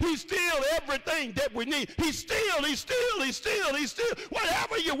charge. He's still everything that we need. He's still.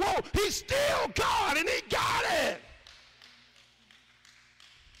 Whatever you want, he's still God, and he got it.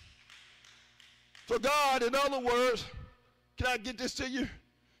 For God, in other words, can I get this to you?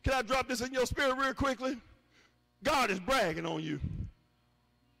 Can I drop this in your spirit real quickly? God is bragging on you.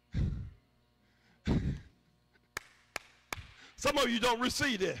 Some of you don't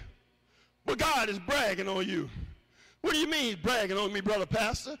receive that. But God is bragging on you. What do you mean bragging on me, brother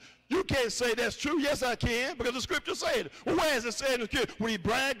pastor? You can't say that's true. Yes, I can, because the scripture said it. Well, where is it said in the scripture? When he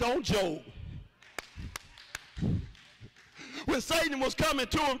bragged on Job. When Satan was coming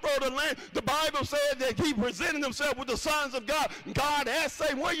to and fro the land, the Bible said that he presented himself with the sons of God. God asked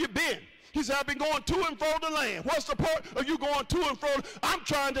Satan, where you been? He said, I've been going to and fro the land. What's the part of you going to and fro? I'm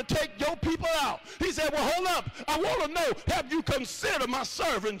trying to take your people out. He said, well, hold up. I want to know, have you considered my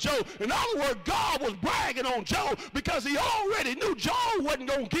servant Job? In other words, God was bragging on Job because he already knew Job wasn't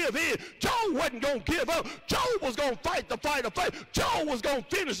going to give in. Job wasn't going to give up. Job was going to fight the fight of faith. Job was going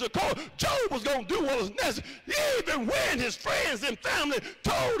to finish the course. Job was going to do what was necessary. Even when his friends and family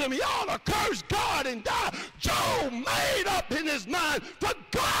told him he ought to curse God and die, Job made up in his mind, for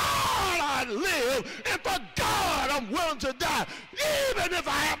God I live, and for God I'm willing to die. Even if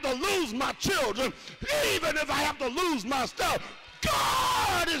I have to lose my children, even if I have to lose my stuff,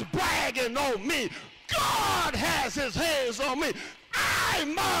 God is bragging on me. God has his hands on me. I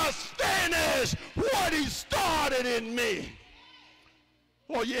must finish what he started in me.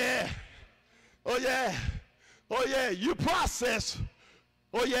 Oh yeah, oh yeah, oh yeah, you process.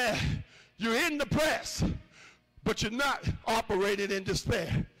 Oh yeah, you're in the press, but you're not operating in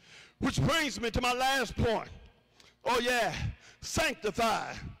despair. Which brings me to my last point. Oh yeah,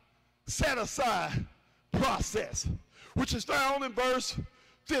 sanctify, set aside, process, which is found in verse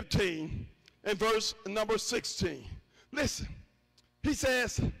 15 and verse number 16. Listen, he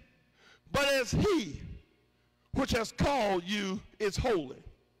says, but as he which has called you is holy,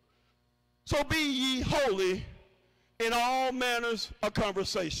 so be ye holy in all manners of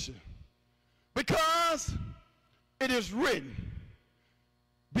conversation, because it is written,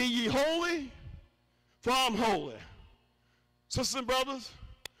 be ye holy, for I'm holy. Sisters and brothers,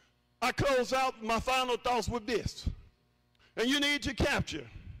 I close out my final thoughts with this. And you need to capture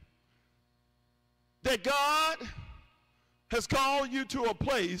that God has called you to a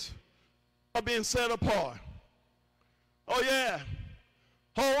place of being set apart. Oh yeah,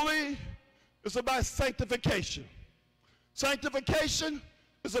 holy is about sanctification. Sanctification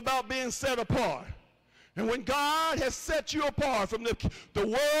is about being set apart. And when God has set you apart from the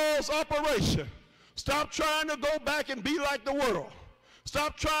world's operation, stop trying to go back and be like the world.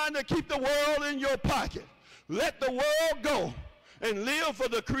 Stop trying to keep the world in your pocket. Let the world go and live for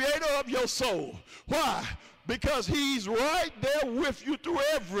the creator of your soul. Why? Because he's right there with you through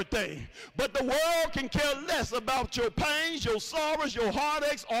everything. But the world can care less about your pains, your sorrows, your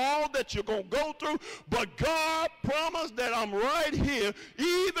heartaches, all that you're going to go through. But God promised that I'm right here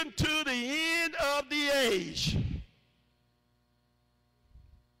even to the end of the age.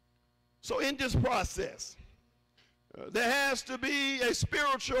 So in this process, there has to be a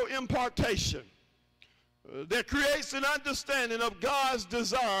spiritual impartation that creates an understanding of God's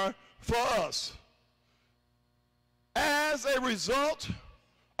desire for us. As a result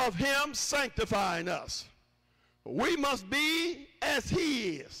of him sanctifying us, we must be as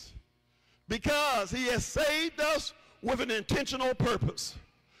he is, because he has saved us with an intentional purpose.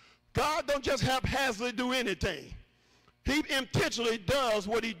 God don't just haphazardly do anything. He intentionally does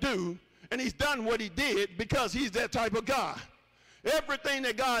what he do, and he's done what he did because he's that type of God. Everything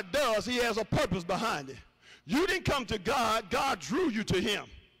that God does, he has a purpose behind it. You didn't come to God, God drew you to him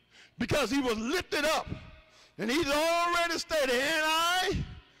because he was lifted up. And he's already stated, and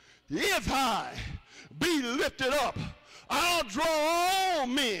if I be lifted up, I'll draw all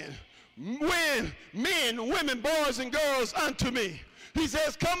men, women, boys, and girls unto me. He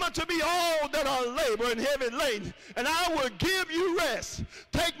says, come unto me all that are labor and heavy laden, and I will give you rest.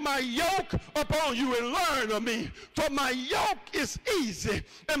 Take my yoke upon you and learn of me, for my yoke is easy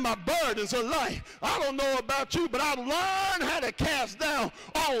and my burdens are light. I don't know about you, but I've learned how to cast down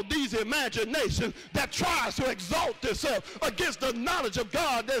all these imaginations that tries to exalt itself against the knowledge of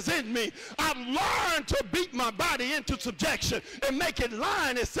God that's in me. I've learned to beat my body into subjection and make it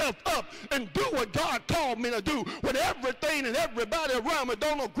line itself up and do what God called me to do when everything and everybody around me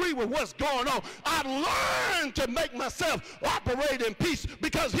don't agree with what's going on. I've learned to make myself operate in peace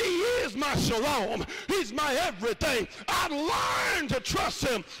because he is my shalom. He's my everything. I've learned to trust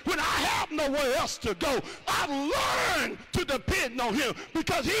him when I have nowhere else to go. I've learned to depend on him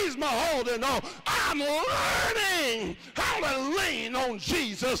because he's my all in all. I'm learning how to lean on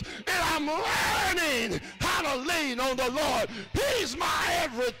Jesus, and I'm learning how to lean on the Lord. He's my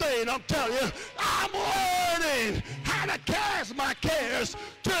everything, I'm telling you. I'm learning how to cast my cares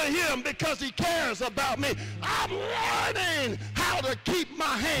to him because he cares about me. I'm learning how to keep my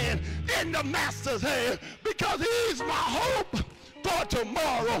hand in the master's hand because he's my hope for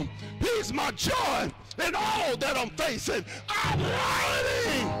tomorrow. He's my joy in all that I'm facing. I'm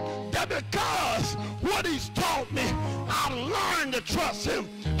learning that because what he's taught me, I've learned to trust him.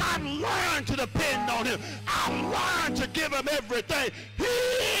 I've learned to depend on him. I've learned to give him everything. He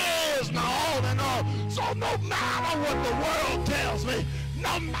is my all in all. So no matter what the world tells me,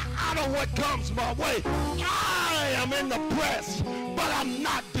 no matter what comes my way, I am in the press, but I'm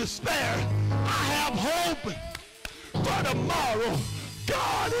not despaired. I have hope for tomorrow.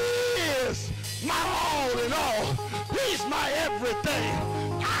 God is my all in all. He's my everything.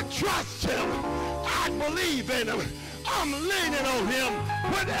 I trust him. I believe in him. I'm leaning on him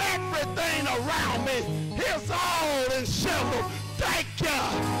when everything around me is all in shambles. Thank you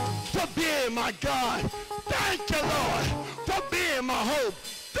for being my God. Thank you, Lord, for being my hope.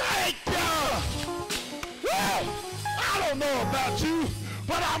 Thank you. Woo! I don't know about you,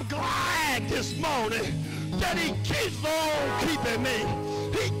 but I'm glad this morning that he keeps on keeping me.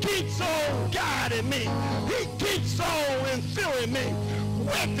 He keeps on guiding me. He keeps on infilling me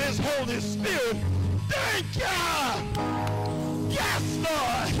with his Holy Spirit. Thank you. Yes,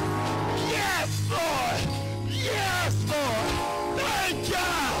 Lord. Yes, Lord. Yes, Lord. Thank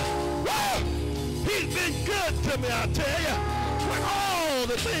you. Woo! He's been good to me, I tell you. When all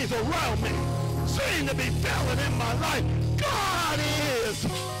the things around me seem to be failing in my life, God is.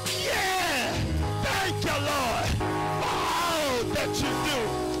 Yeah. Thank you, Lord, for all that you do.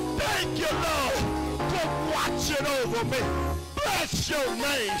 Thank you, Lord, for watching over me. Bless your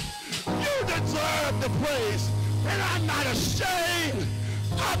name. You deserve the praise, and I'm not ashamed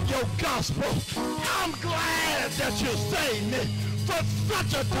of your gospel. I'm glad that you saved me for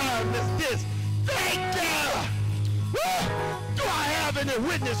such a time as this. Thank you. Woo! Do I have any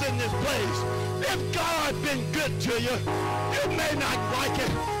witness in this place? If God's been good to you, you may not like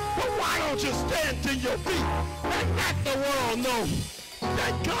it, but why don't you stand to your feet and let the world know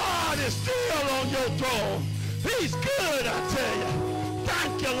that God is still on your throne. He's good, I tell you.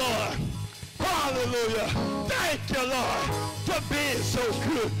 Thank you, Lord. Hallelujah. Thank you, Lord, for being so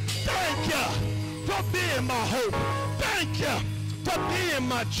good. Thank you for being my hope. Thank you for being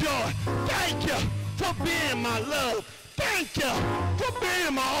my joy. Thank you for being my love. Thank you for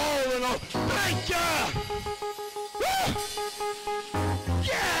being my all in all. Thank you. Woo!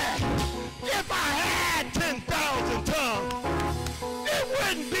 Yeah. If I had 10,000 tongues, it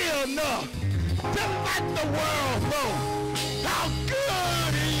wouldn't be enough to let the world know how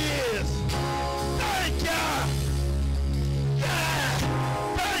good he is. Thank you. Yeah.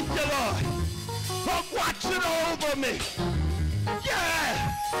 Thank you, Lord, for watching over me. Yeah.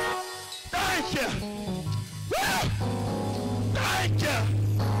 Thank you. Woo! Thank you.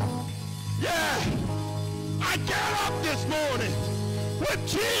 Yeah. I got up this morning with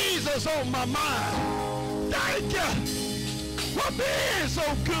Jesus on my mind. Thank you for being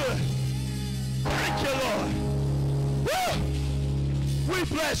so good. Thank you, Lord. Woo! We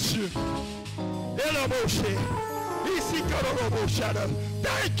bless you.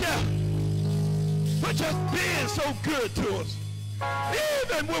 Thank you for just being so good to us.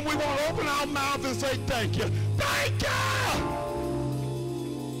 Even when we want to open our mouth and say thank you. Thank you!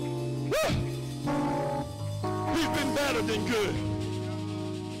 Woo! He's been better than good.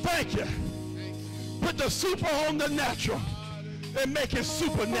 Thank you. Put the super on the natural and make it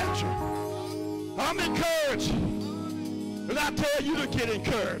supernatural. I'm encouraged. And I tell you to get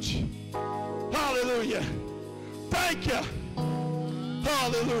encouraged. Hallelujah. Thank you.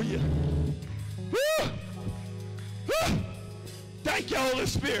 Hallelujah. Woo! Woo! Thank you, Holy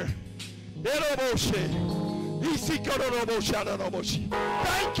Spirit. Thank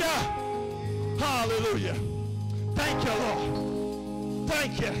you. Hallelujah. Thank you, Lord.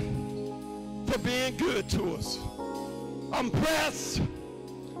 Thank you for being good to us. I'm pressed,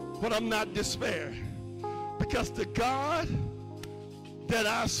 but I'm not despaired. Because the God that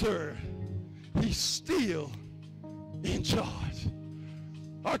I serve, he's still in charge.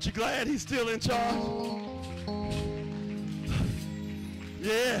 Aren't you glad he's still in charge?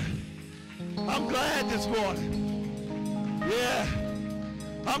 Yeah, I'm glad this morning. Yeah,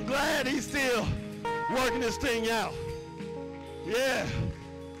 I'm glad he's still working this thing out. Yeah,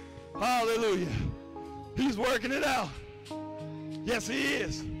 hallelujah. He's working it out. Yes, he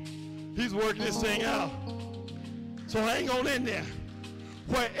is. He's working this thing out. So hang on in there.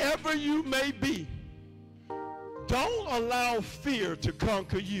 Wherever you may be, don't allow fear to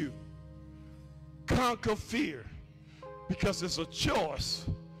conquer you. Conquer fear. Because it's a choice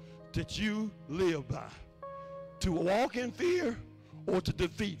that you live by. To walk in fear or to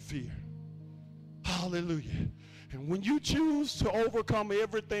defeat fear. Hallelujah. And when you choose to overcome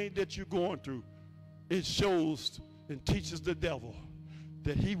everything that you're going through, it shows and teaches the devil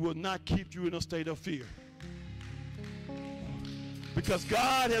that he will not keep you in a state of fear. Because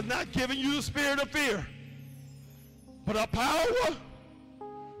God has not given you the spirit of fear, but a power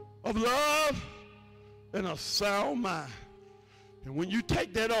of love and a sound mind. And when you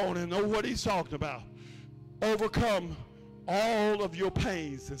take that on and know what he's talking about, overcome all of your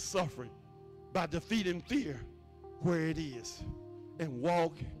pains and suffering by defeating fear, where it is and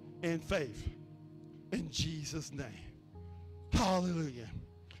walk in faith. In Jesus' name. Hallelujah.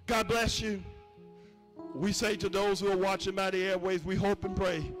 God bless you. We say to those who are watching by the airways, we hope and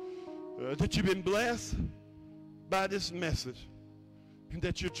pray that you've been blessed by this message and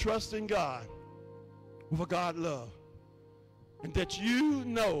that you're trusting God with a God love, and that you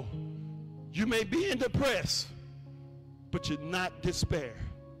know you may be in the press, but you're not despair.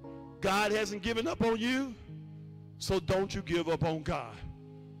 God hasn't given up on you, so don't you give up on God.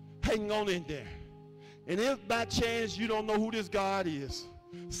 Hang on in there. And if by chance you don't know who this God is,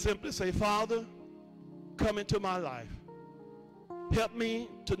 simply say, Father, come into my life. Help me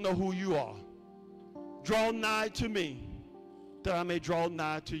to know who you are. Draw nigh to me that I may draw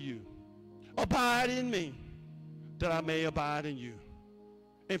nigh to you. Abide in me that I may abide in you.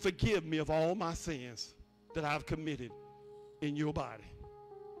 And forgive me of all my sins that I've committed in your body.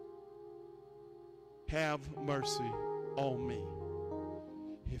 Have mercy on me.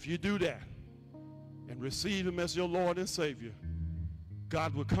 If you do that and receive him as your Lord and Savior,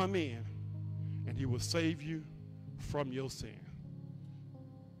 God will come in and he will save you from your sin.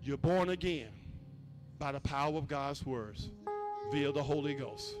 You're born again by the power of God's words via the Holy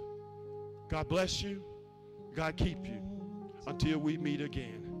Ghost. God bless you. God keep you until we meet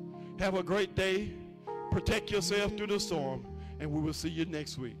again. Have a great day. Protect yourself through the storm, and we will see you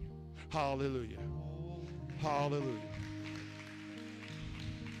next week. Hallelujah. Hallelujah.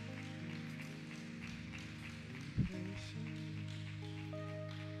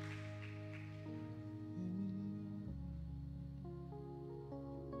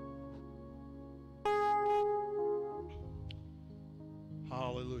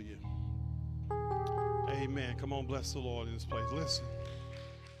 Hallelujah. Amen. Come on, bless the Lord in this place. Listen.